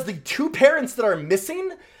 because the 2 parents that are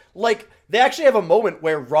missing, like, they actually have a moment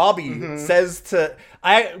where Robbie says to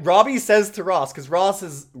Ross, because Ross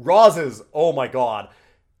is, oh my God,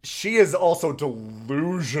 she is also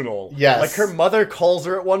delusional. Yes. Like, her mother calls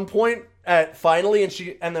her at one point, finally,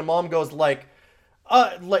 and the mom goes like,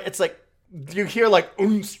 it's like, you hear like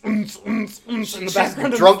oons in the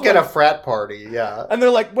background. She's drunk at a frat party, yeah. And they're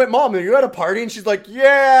like, "Wait, Mom, are you at a party?" And she's like,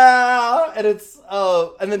 "Yeah." And it's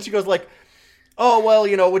and then she goes like, "Oh, well,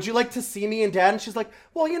 you know, would you like to see me and Dad?" And she's like,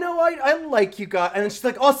 "Well, you know, I like you guys." And then she's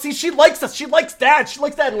like, "Oh, see, she likes us. She likes Dad. She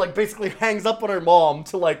likes Dad." And like basically hangs up on her mom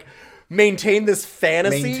to like maintain this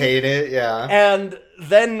fantasy. Maintain it, yeah. And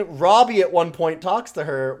then Robbie at one point talks to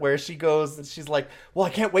her where she goes, and she's like, "Well,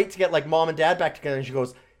 I can't wait to get like Mom and Dad back together." And she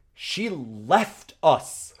goes, "She left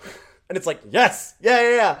us." And it's like, yes,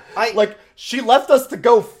 yeah. Like, she left us to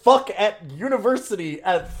go fuck at university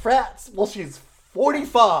at frats while she's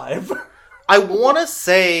 45. I want to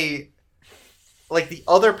say, like, the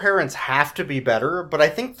other parents have to be better, but I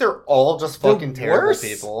think they're all just fucking terrible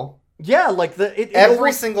people. Yeah, like,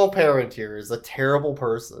 every single parent here is a terrible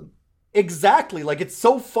person. Exactly. Like, it's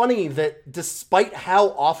so funny that despite how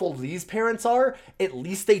awful these parents are, at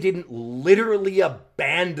least they didn't literally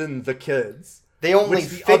abandon the kids. They only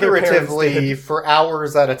figuratively for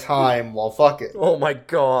hours at a time while fucking. Oh my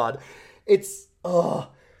God. It's,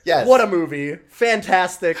 yes. What a movie.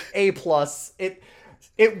 Fantastic. A+.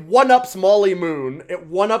 It one-ups Molly Moon. It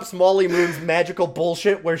one-ups Molly Moon's magical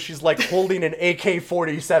bullshit where she's like holding an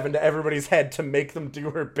AK-47 to everybody's head to make them do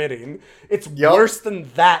her bidding. It's worse than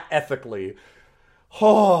that ethically.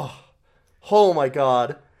 Oh my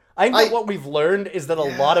God. what we've learned is that a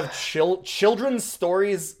lot of children's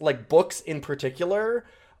stories, like books in particular,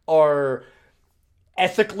 are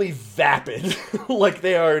ethically vapid. Like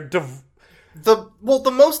they are the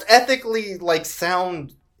most ethically like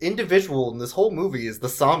sound individual in this whole movie is the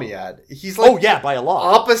Psammead. He's like by a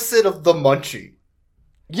lot opposite of the Munchie.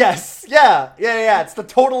 Yes, yeah. It's the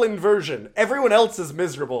total inversion. Everyone else is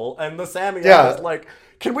miserable, and the Psammead is like,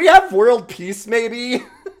 can we have world peace, maybe?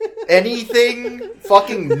 Anything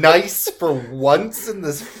fucking nice for once in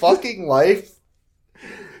this fucking life?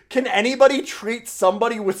 Can anybody treat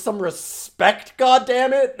somebody with some respect,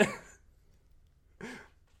 goddammit?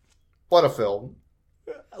 What a film.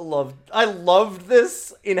 I loved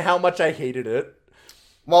this in how much I hated it.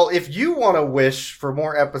 Well, if you want to wish for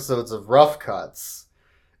more episodes of Rough Cuts,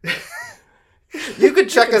 you can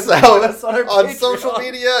check us out on social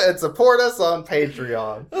media and support us on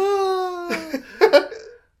Patreon.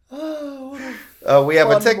 We have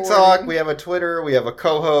a TikTok, we have a Twitter, we have a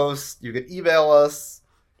co-host. You can email us.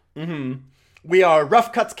 Mm-hmm. We are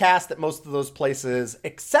Rough Cuts Cast at most of those places,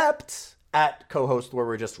 except at co-host where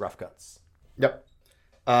we're just Rough Cuts. Yep.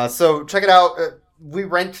 So check it out. We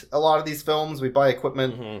rent a lot of these films. We buy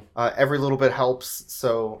equipment. Mm-hmm. Every little bit helps.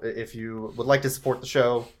 So if you would like to support the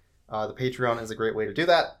show, the Patreon is a great way to do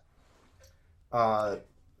that.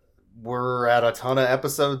 We're at a ton of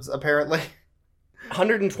episodes, apparently.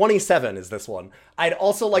 127 is this one. I'd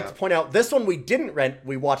also like to point out, this one we didn't rent,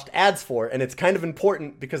 we watched ads for, and it's kind of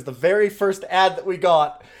important because the very first ad that we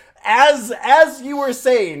got, as you were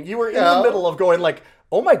saying, you were in the middle of going like,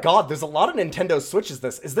 oh my god, there's a lot of Nintendo Switches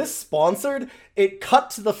this. Is this sponsored? It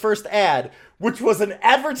cut to the first ad, which was an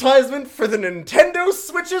advertisement for the Nintendo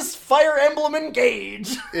Switch's Fire Emblem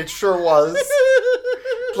Engage. It sure was.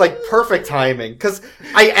 Like, perfect timing. Because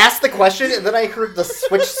I asked the question, and then I heard the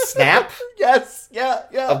Switch snap. Yes, yeah.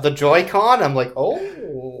 Of the Joy-Con. I'm like,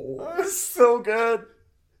 oh. So good.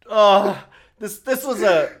 This was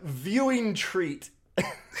a viewing treat.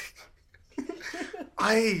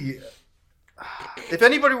 If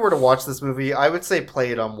anybody were to watch this movie, I would say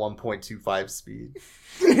play it on 1.25 speed.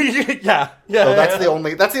 Yeah. So that's the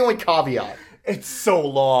only caveat. It's so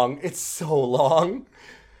long.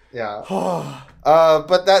 Yeah.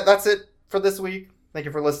 But that's it for this week. Thank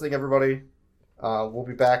you for listening, everybody. We'll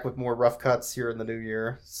be back with more Rough Cuts here in the new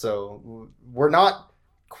year. So we're not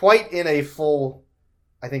quite in a full,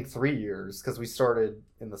 I think, 3 years because we started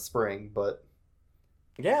in the spring, but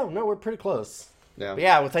yeah, no, we're pretty close. Yeah. But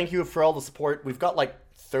well, thank you for all the support. We've got like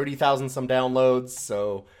 30,000 some downloads,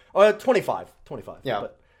 so 25. Yeah.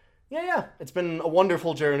 But yeah, it's been a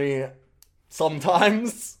wonderful journey.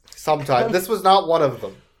 Sometimes. This was not one of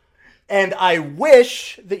them. And I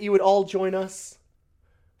wish that you would all join us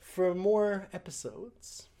for more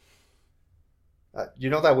episodes. You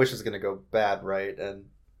know that wish is going to go bad, right? And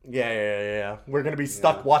yeah. We're going to be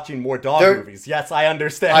stuck watching more dog movies. Yes, I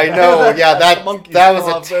understand. I know, yeah, that was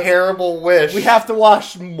a terrible wish. We have to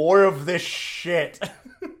watch more of this shit.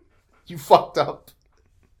 You fucked up.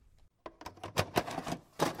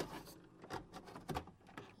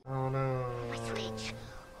 Oh no. My Switch.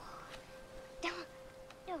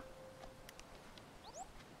 No.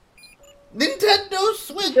 Nintendo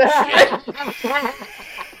Switch!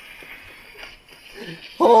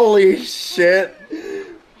 Holy shit.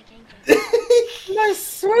 My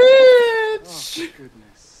Switch! Oh,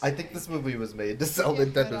 goodness. I think this movie was made to sell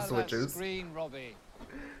Nintendo Switches. I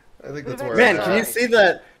think that's where can you see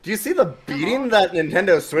that? Do you see the beating that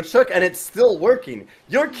Nintendo Switch took? And it's still working.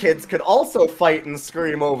 Your kids could also fight and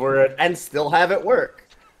scream over it and still have it work.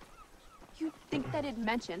 You'd think that it'd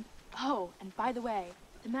mention. Oh, and by the way,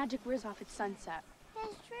 the magic wears off at sunset.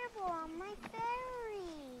 There's dribble on my fairy.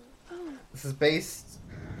 This is based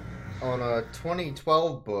on a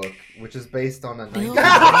 2012 book, which is based on a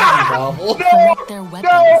 1990 novel. Their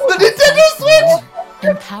weapons. The Nintendo Switch!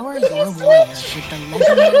 Empower your warriors with the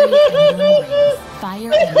legendary Emblem Rings.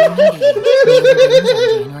 Fire Emblem Engage.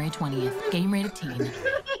 New January 20th. Game rated teen.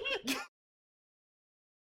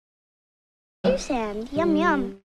 Sand. Yum yum.